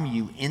from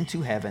you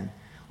into heaven,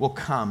 will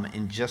come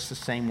in just the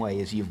same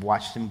way as you've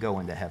watched him go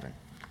into heaven."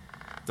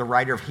 The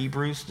writer of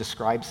Hebrews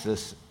describes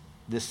this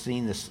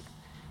scene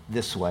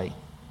this way.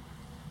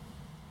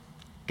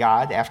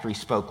 God, after he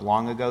spoke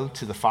long ago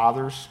to the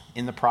fathers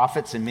in the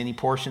prophets in many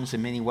portions,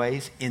 in many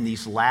ways, in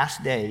these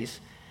last days,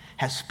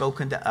 has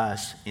spoken to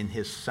us in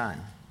his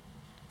Son,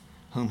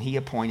 whom he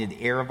appointed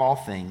heir of all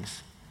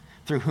things,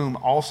 through whom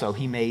also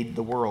he made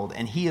the world.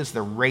 And he is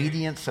the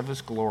radiance of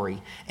his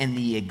glory and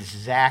the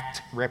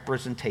exact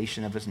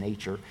representation of his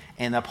nature,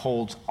 and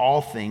upholds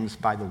all things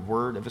by the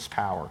word of his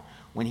power.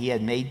 When he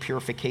had made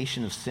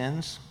purification of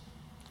sins,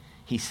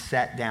 he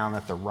sat down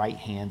at the right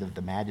hand of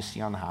the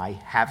Majesty on high,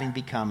 having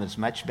become as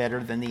much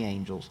better than the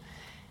angels,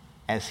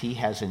 as he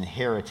has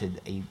inherited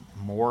a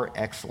more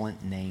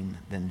excellent name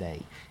than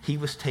they. He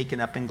was taken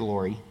up in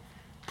glory,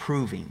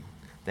 proving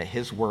that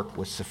his work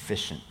was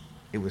sufficient.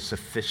 It was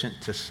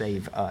sufficient to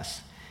save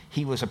us.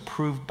 He was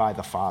approved by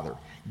the Father.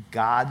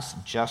 God's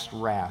just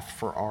wrath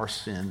for our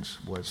sins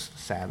was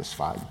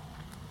satisfied.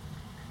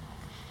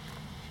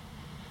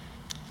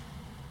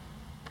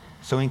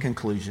 So in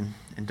conclusion,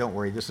 and don't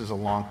worry, this is a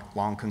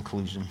long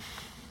conclusion.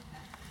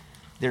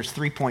 There's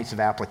 3 points of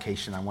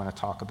application I want to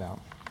talk about.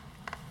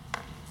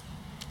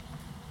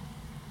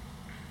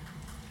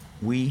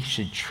 We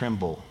should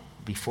tremble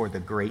before the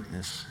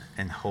greatness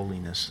and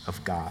holiness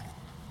of God.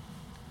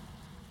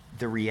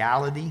 The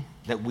reality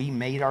that we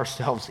made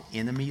ourselves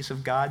enemies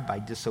of God by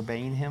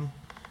disobeying him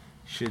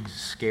should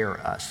scare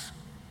us.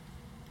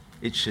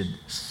 It should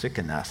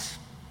sicken us.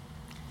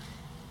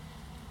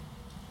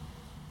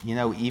 You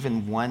know,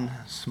 even one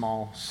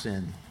small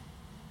sin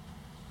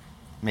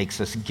makes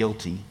us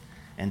guilty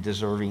and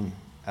deserving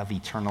of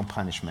eternal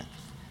punishment.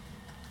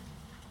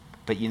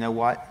 But you know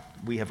what?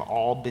 We have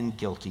all been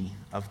guilty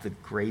of the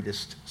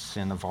greatest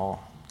sin of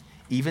all.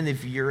 Even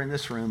if you're in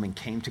this room and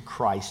came to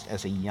Christ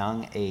as a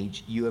young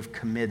age, you have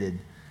committed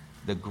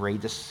the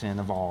greatest sin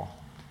of all.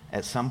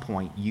 At some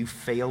point, you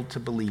failed to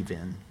believe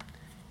in,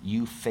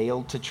 you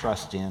failed to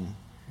trust in,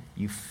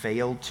 you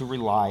failed to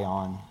rely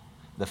on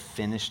the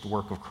finished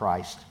work of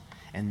Christ.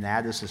 And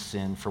that is a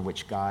sin for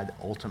which God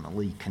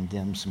ultimately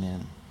condemns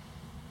men.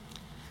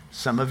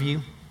 Some of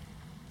you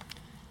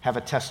have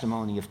a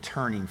testimony of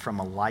turning from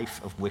a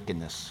life of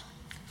wickedness,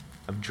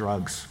 of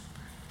drugs,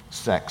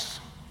 sex,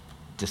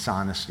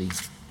 dishonesty.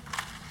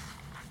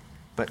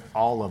 But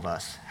all of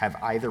us have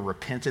either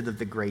repented of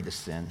the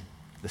greatest sin,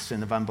 the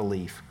sin of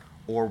unbelief,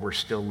 or we're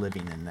still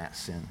living in that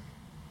sin.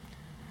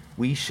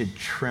 We should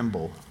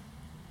tremble,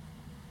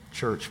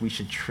 church, we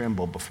should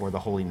tremble before the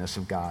holiness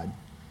of God.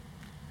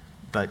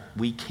 But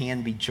we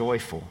can be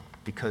joyful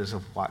because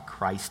of what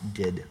Christ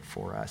did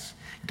for us.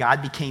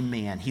 God became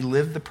man. He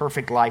lived the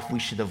perfect life we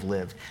should have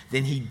lived.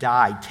 Then he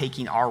died,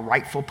 taking our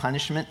rightful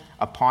punishment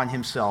upon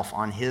himself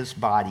on his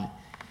body.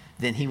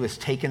 Then he was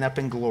taken up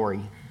in glory,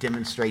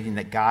 demonstrating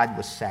that God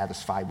was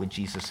satisfied with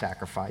Jesus'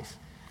 sacrifice.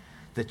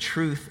 The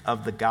truth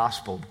of the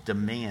gospel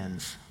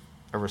demands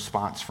a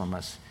response from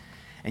us.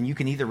 And you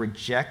can either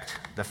reject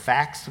the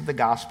facts of the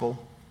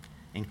gospel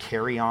and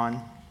carry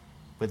on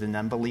with an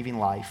unbelieving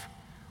life,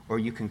 or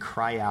you can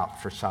cry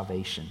out for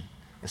salvation,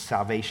 a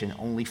salvation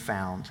only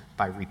found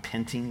by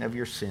repenting of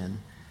your sin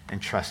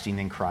and trusting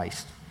in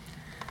Christ.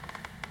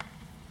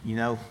 You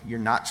know, you're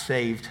not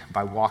saved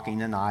by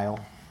walking an aisle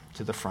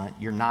to the front.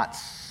 You're not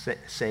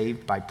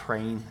saved by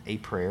praying a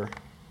prayer.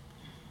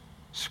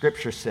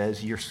 Scripture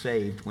says you're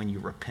saved when you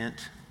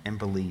repent and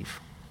believe.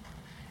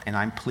 And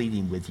I'm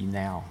pleading with you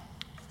now.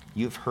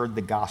 You've heard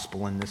the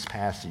gospel in this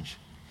passage.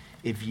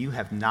 If you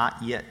have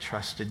not yet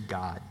trusted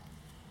God,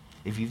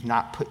 if you've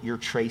not put your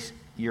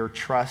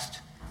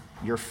trust,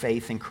 your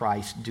faith in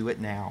Christ, do it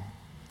now.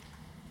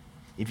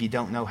 If you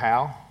don't know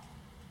how,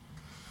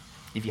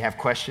 if you have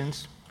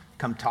questions,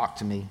 come talk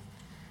to me.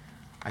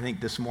 I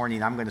think this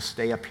morning I'm going to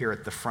stay up here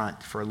at the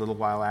front for a little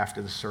while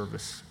after the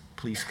service.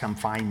 Please come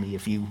find me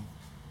if you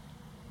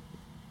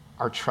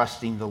are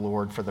trusting the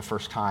Lord for the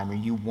first time or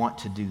you want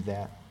to do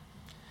that.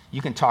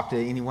 You can talk to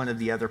any one of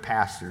the other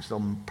pastors.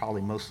 They'll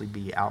probably mostly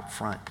be out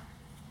front.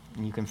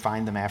 And you can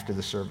find them after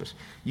the service.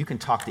 You can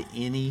talk to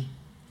any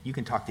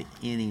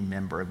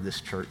member of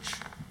this church.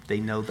 They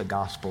know the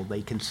gospel.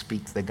 They can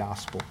speak the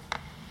gospel.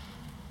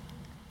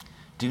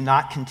 Do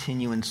not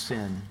continue in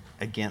sin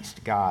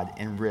against God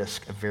and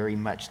risk a very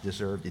much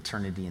deserved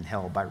eternity in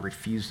hell by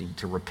refusing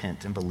to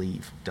repent and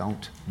believe.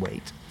 Don't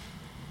wait.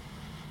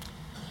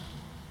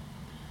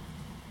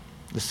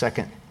 The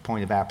second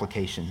point of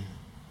application.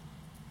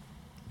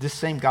 This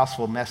same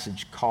gospel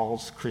message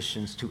calls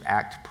Christians to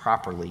act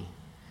properly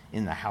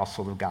in the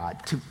household of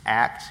God, to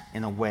act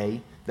in a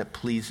way that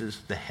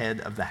pleases the head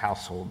of the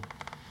household.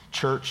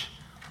 Church,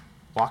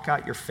 walk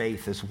out your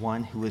faith as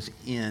one who is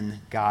in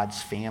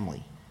God's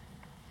family.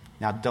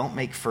 Now, don't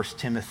make 1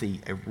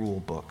 Timothy a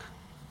rule book.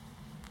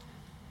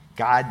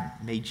 God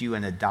made you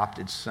an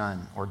adopted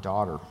son or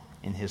daughter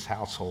in his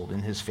household,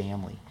 in his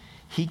family.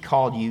 He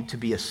called you to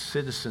be a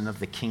citizen of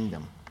the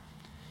kingdom.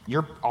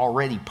 You're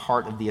already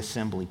part of the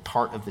assembly,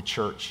 part of the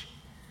church.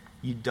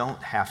 You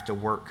don't have to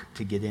work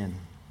to get in.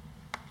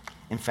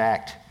 In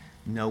fact,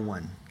 no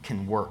one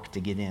can work to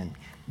get in.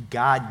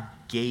 God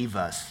gave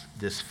us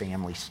this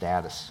family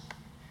status.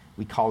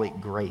 We call it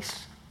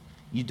grace.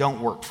 You don't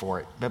work for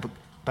it,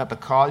 but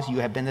because you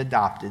have been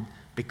adopted,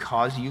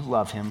 because you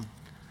love him,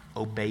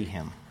 obey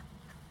him.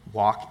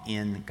 Walk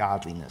in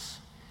godliness.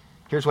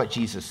 Here's what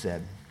Jesus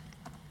said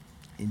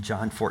in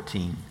John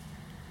 14.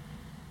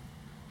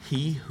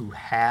 He who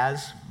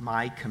has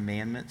my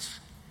commandments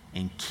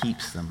and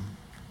keeps them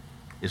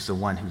is the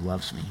one who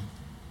loves me.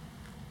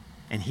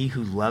 And he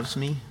who loves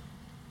me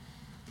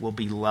will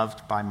be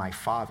loved by my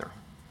Father.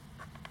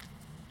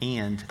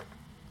 And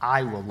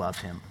I will love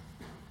him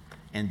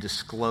and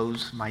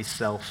disclose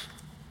myself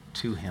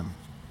to him.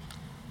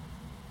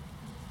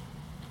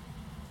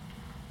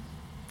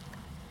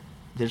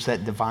 There's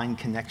that divine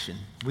connection.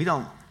 We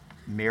don't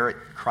merit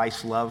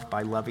Christ's love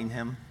by loving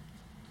him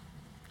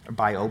or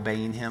by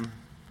obeying him,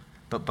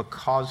 but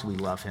because we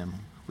love him,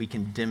 we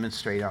can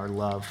demonstrate our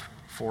love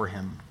for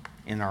him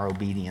in our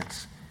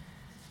obedience.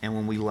 And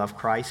when we love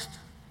Christ,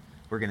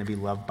 we're going to be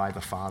loved by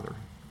the Father.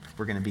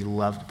 We're going to be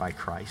loved by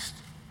Christ.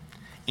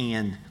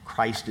 and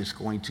Christ is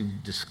going to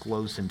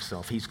disclose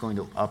himself. He's going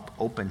to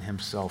open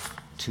himself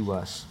to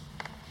us.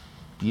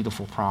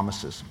 Beautiful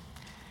promises.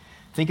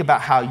 Think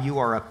about how you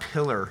are a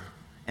pillar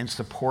and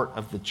support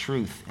of the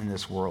truth in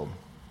this world.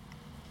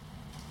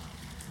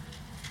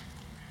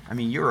 I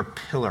mean, you're a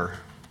pillar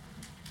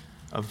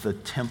of the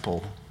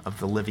temple of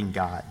the living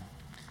God.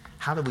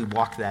 How do we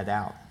walk that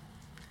out?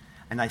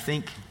 And I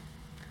think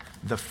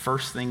the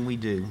first thing we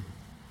do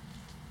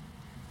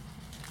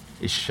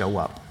is show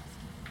up.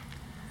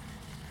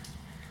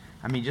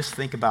 I mean, just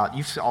think about,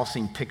 you've all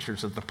seen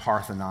pictures of the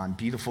Parthenon,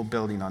 beautiful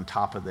building on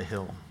top of the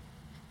hill.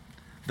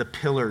 The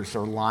pillars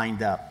are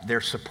lined up. They're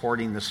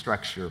supporting the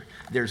structure.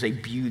 There's a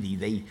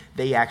beauty.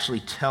 They actually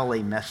tell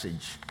a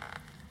message.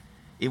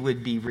 It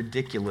would be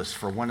ridiculous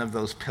for one of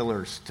those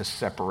pillars to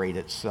separate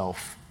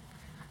itself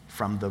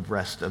from the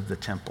rest of the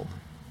temple.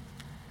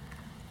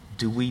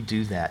 Do we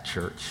do that,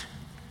 church?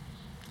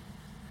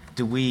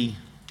 Do we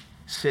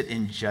sit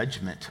in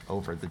judgment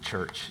over the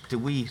church? Do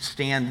we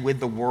stand with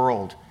the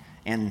world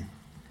and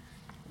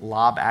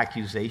lob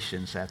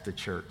accusations at the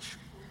church?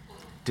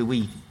 Do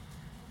we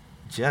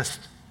just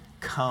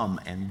come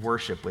and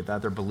worship with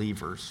other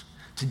believers,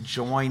 to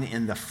join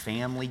in the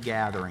family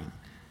gathering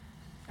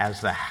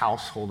as the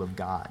household of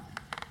God?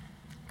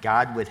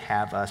 God would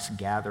have us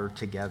gather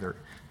together.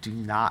 Do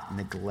not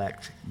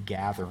neglect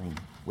gathering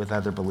with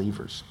other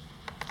believers.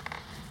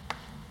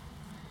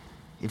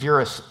 If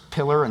you're a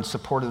pillar and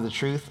support of the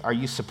truth, are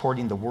you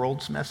supporting the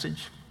world's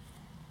message,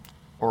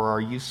 or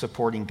are you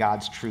supporting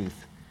God's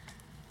truth?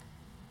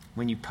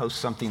 When you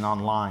post something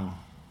online,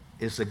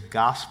 is the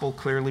gospel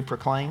clearly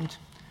proclaimed,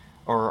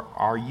 or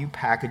are you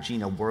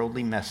packaging a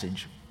worldly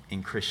message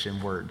in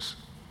Christian words?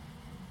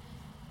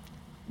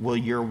 Will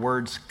your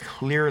words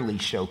clearly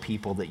show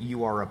people that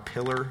you are a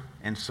pillar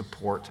and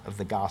support of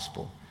the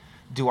gospel?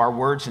 Do our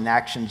words and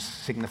actions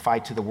signify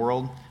to the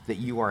world that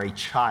you are a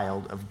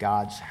child of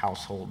God's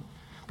household?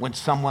 When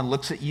someone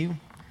looks at you,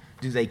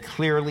 do they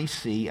clearly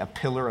see a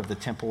pillar of the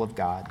temple of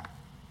God?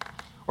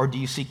 Or do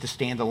you seek to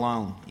stand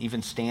alone,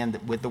 even stand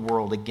with the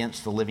world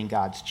against the living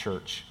God's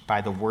church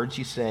by the words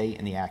you say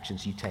and the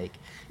actions you take?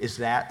 Is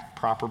that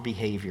proper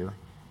behavior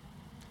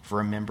for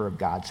a member of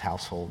God's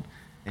household?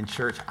 And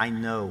church, I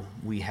know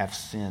we have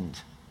sinned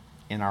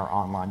in our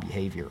online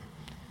behavior.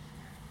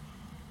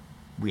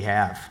 We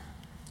have.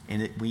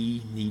 And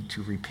we need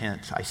to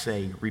repent. I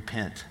say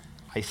repent.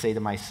 I say to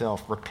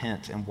myself,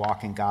 repent and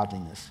walk in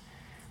godliness.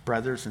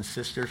 Brothers and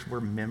sisters,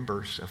 we're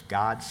members of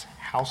God's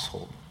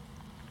household.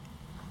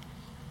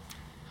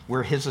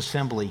 We're his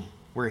assembly.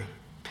 We're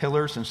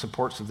pillars and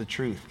supports of the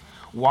truth.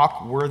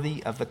 Walk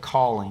worthy of the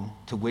calling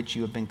to which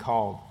you have been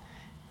called.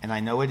 And I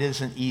know it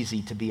isn't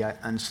easy to be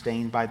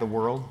unstained by the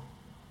world,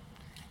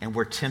 and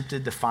we're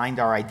tempted to find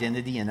our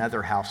identity in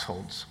other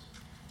households.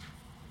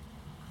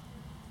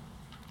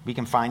 We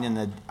can find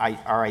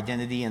our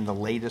identity in the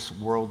latest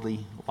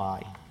worldly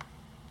lie.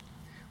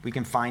 We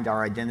can find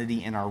our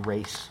identity in our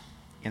race,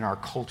 in our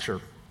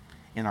culture,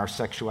 in our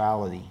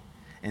sexuality.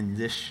 And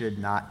this should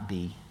not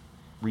be.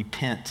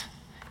 Repent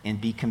and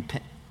be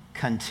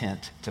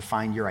content to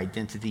find your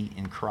identity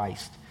in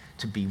Christ,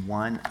 to be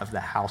one of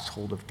the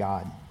household of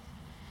God.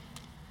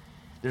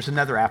 There's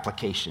another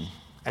application,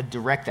 a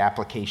direct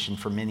application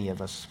for many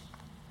of us.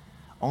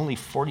 Only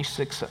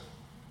 46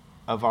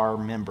 of our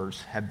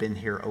members have been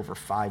here over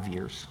 5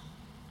 years.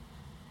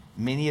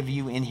 Many of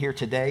you in here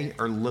today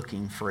are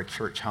looking for a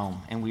church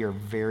home, and we are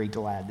very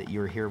glad that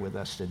you're here with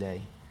us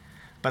today.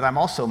 But I'm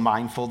also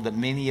mindful that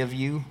many of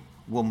you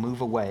will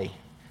move away,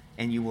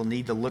 and you will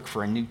need to look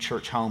for a new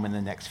church home in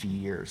the next few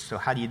years. So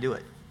how do you do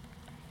it?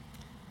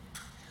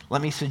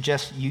 Let me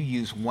suggest you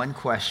use one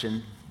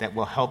question that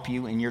will help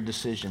you in your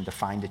decision to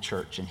find a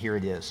church, and here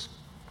it is.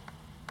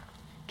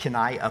 Can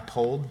I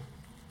uphold,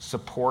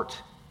 support,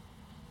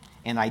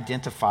 and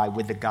identify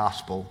with the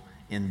gospel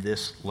in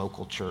this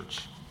local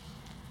church?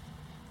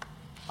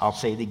 I'll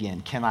say it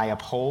again. Can I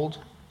uphold,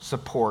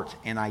 support,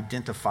 and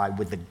identify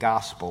with the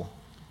gospel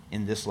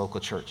in this local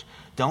church?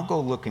 Don't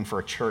go looking for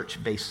a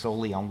church based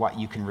solely on what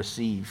you can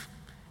receive.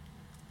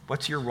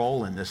 What's your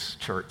role in this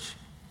church?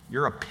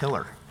 You're a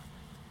pillar.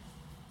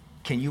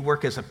 Can you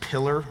work as a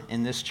pillar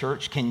in this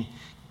church? Can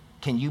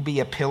you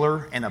be a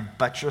pillar and a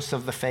buttress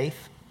of the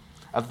faith,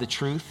 of the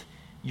truth?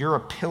 You're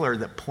a pillar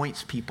that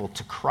points people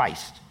to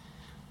Christ.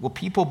 Will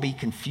people be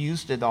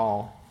confused at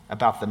all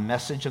about the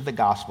message of the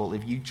gospel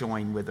if you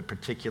join with a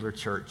particular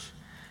church?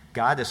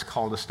 God has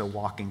called us to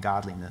walk in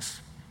godliness.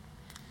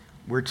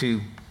 We're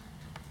to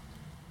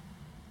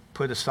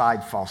put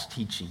aside false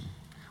teaching.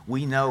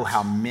 We know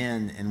how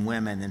men and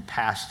women and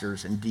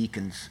pastors and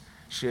deacons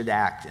should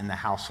act in the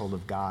household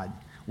of God.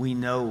 We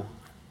know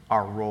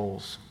our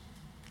roles.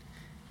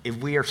 If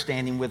we are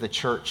standing with a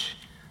church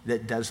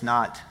that does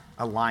not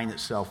align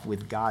itself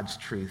with God's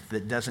truth,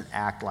 that doesn't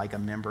act like a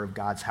member of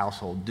God's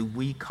household, do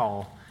we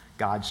call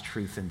God's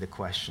truth into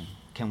question?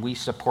 Can we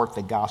support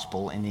the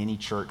gospel in any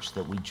church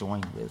that we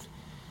join with?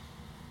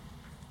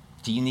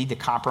 Do you need to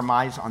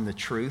compromise on the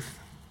truth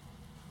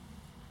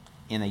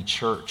in a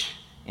church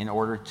in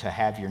order to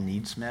have your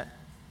needs met?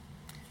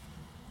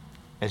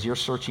 As you're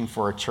searching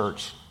for a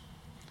church,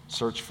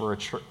 search for a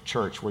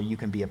church where you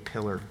can be a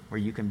pillar,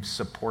 where you can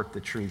support the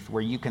truth,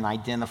 where you can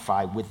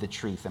identify with the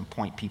truth and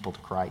point people to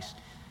Christ.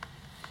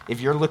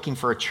 If you're looking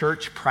for a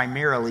church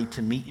primarily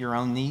to meet your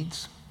own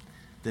needs,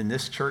 then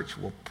this church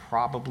will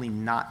probably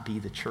not be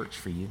the church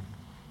for you.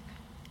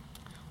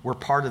 We're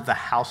part of the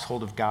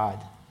household of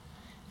God.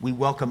 We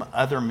welcome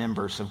other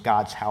members of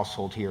God's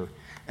household here.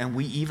 And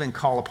we even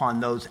call upon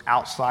those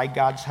outside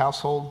God's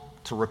household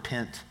to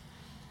repent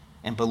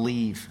and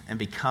believe and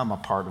become a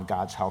part of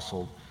God's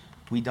household.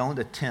 We don't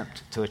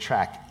attempt to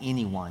attract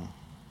anyone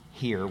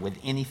here with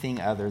anything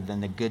other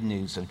than the good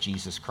news of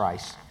Jesus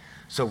Christ.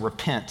 So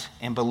repent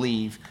and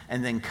believe,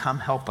 and then come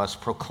help us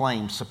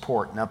proclaim,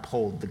 support, and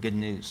uphold the good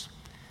news.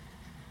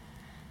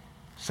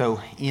 So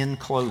in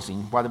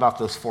closing, what about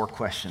those 4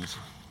 questions?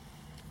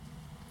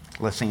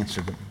 Let's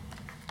answer them.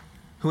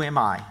 Who am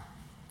I?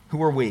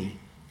 Who are we?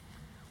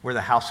 We're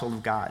the household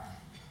of God.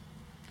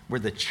 We're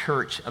the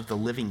church of the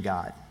living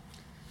God,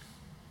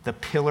 the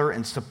pillar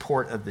and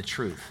support of the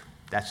truth.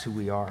 That's who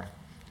we are.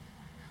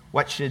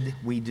 What should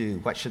we do?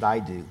 What should I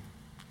do?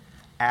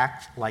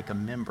 Act like a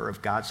member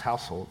of God's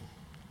household.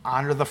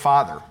 Honor the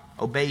Father.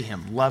 Obey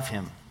him. Love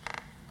him.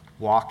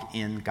 Walk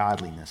in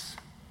godliness.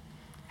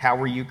 How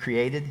were you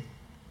created?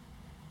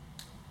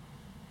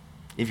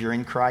 If you're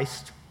in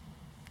Christ,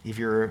 if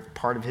you're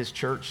part of his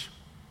church,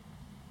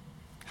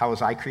 how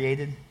was I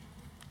created?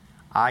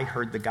 I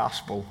heard the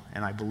gospel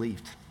and I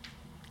believed.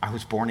 I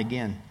was born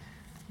again.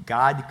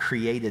 God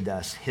created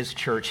us, his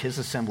church, his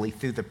assembly,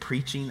 through the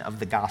preaching of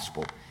the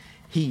gospel.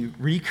 He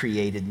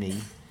recreated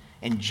me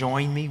and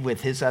joined me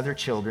with his other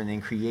children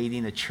in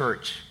creating a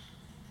church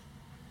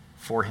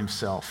for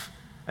himself,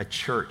 a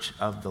church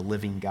of the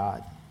living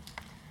God.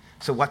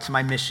 So what's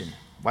my mission?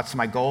 What's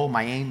my goal,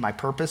 my aim, my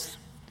purpose?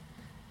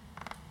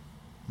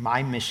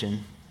 My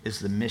mission is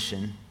the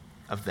mission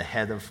of the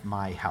head of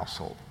my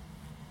household,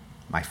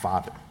 my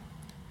Father.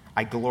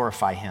 I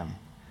glorify him.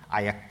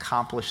 I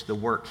accomplish the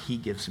work he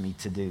gives me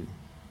to do.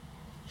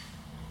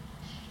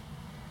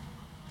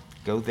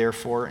 Go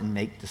therefore and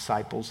make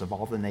disciples of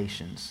all the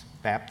nations,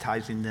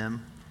 baptizing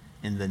them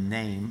in the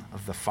name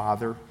of the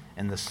Father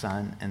and the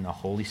Son and the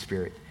Holy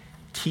Spirit,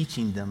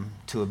 teaching them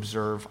to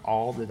observe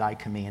all that I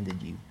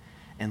commanded you.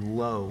 And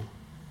lo,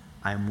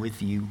 I am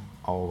with you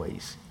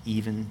always,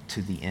 even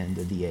to the end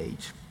of the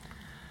age.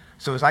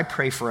 So as I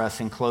pray for us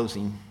in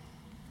closing,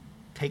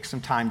 take some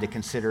time to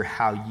consider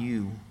how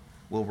you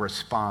will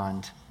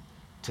respond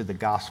to the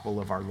gospel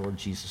of our Lord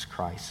Jesus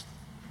Christ.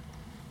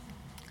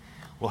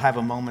 We'll have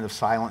a moment of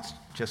silence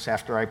just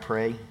after I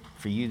pray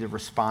for you to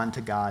respond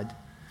to God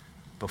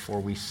before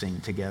we sing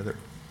together.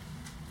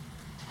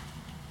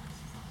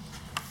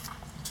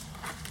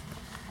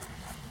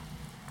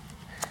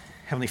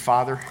 Heavenly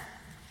Father,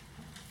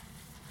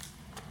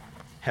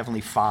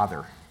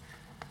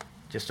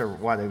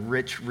 what a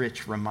rich,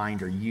 rich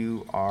reminder.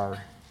 You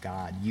are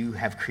God. You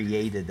have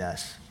created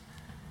us.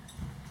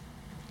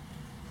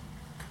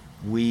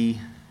 We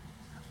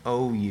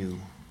owe you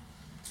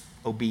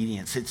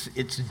obedience.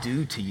 It's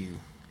due to you,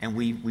 and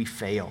we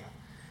fail.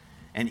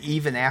 And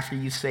even after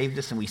you saved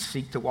us and we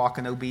seek to walk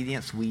in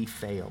obedience, we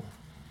fail.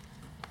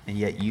 And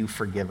yet you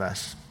forgive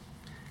us.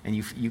 And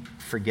you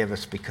forgive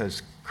us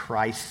because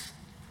Christ's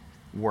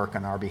work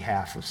on our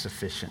behalf was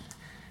sufficient.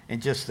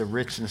 And just the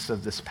richness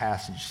of this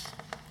passage,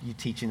 you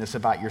teaching us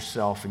about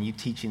yourself and you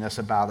teaching us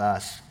about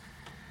us.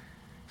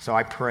 So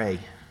I pray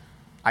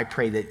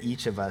that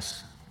each of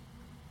us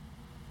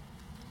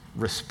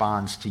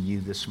responds to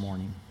you this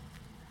morning.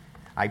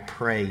 I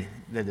pray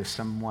that if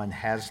someone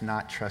has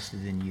not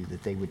trusted in you,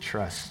 that they would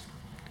trust.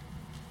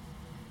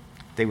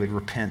 They would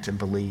repent and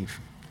believe.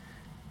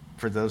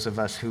 For those of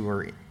us who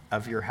are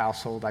of your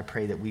household, I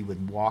pray that we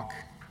would walk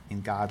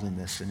in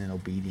godliness and in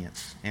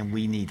obedience. And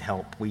we need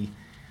help. We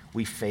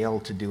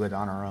fail to do it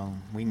on our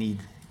own. We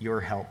need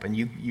your help. And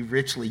you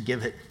richly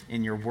give it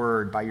in your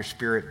word, by your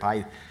Spirit,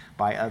 by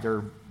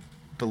other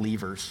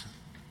believers,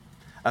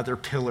 other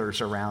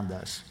pillars around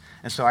us.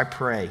 And so I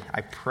pray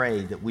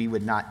that we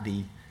would not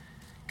be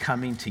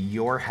coming to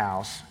your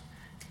house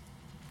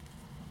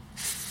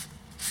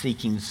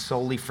seeking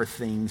solely for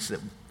things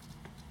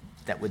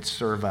that would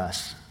serve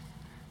us,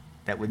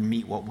 that would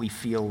meet what we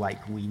feel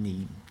like we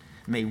need.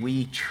 May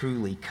we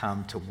truly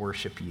come to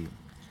worship you.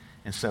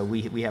 And so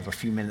we have a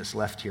few minutes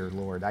left here,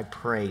 Lord. I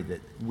pray that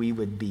we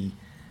would be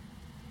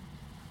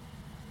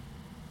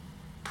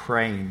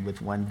praying with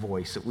one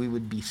voice, that we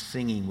would be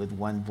singing with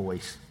one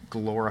voice,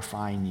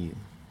 glorifying you.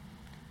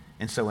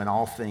 And so in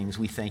all things,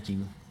 we thank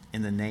you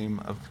in the name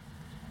of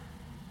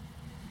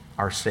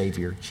our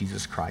Savior,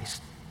 Jesus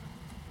Christ.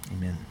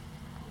 Amen.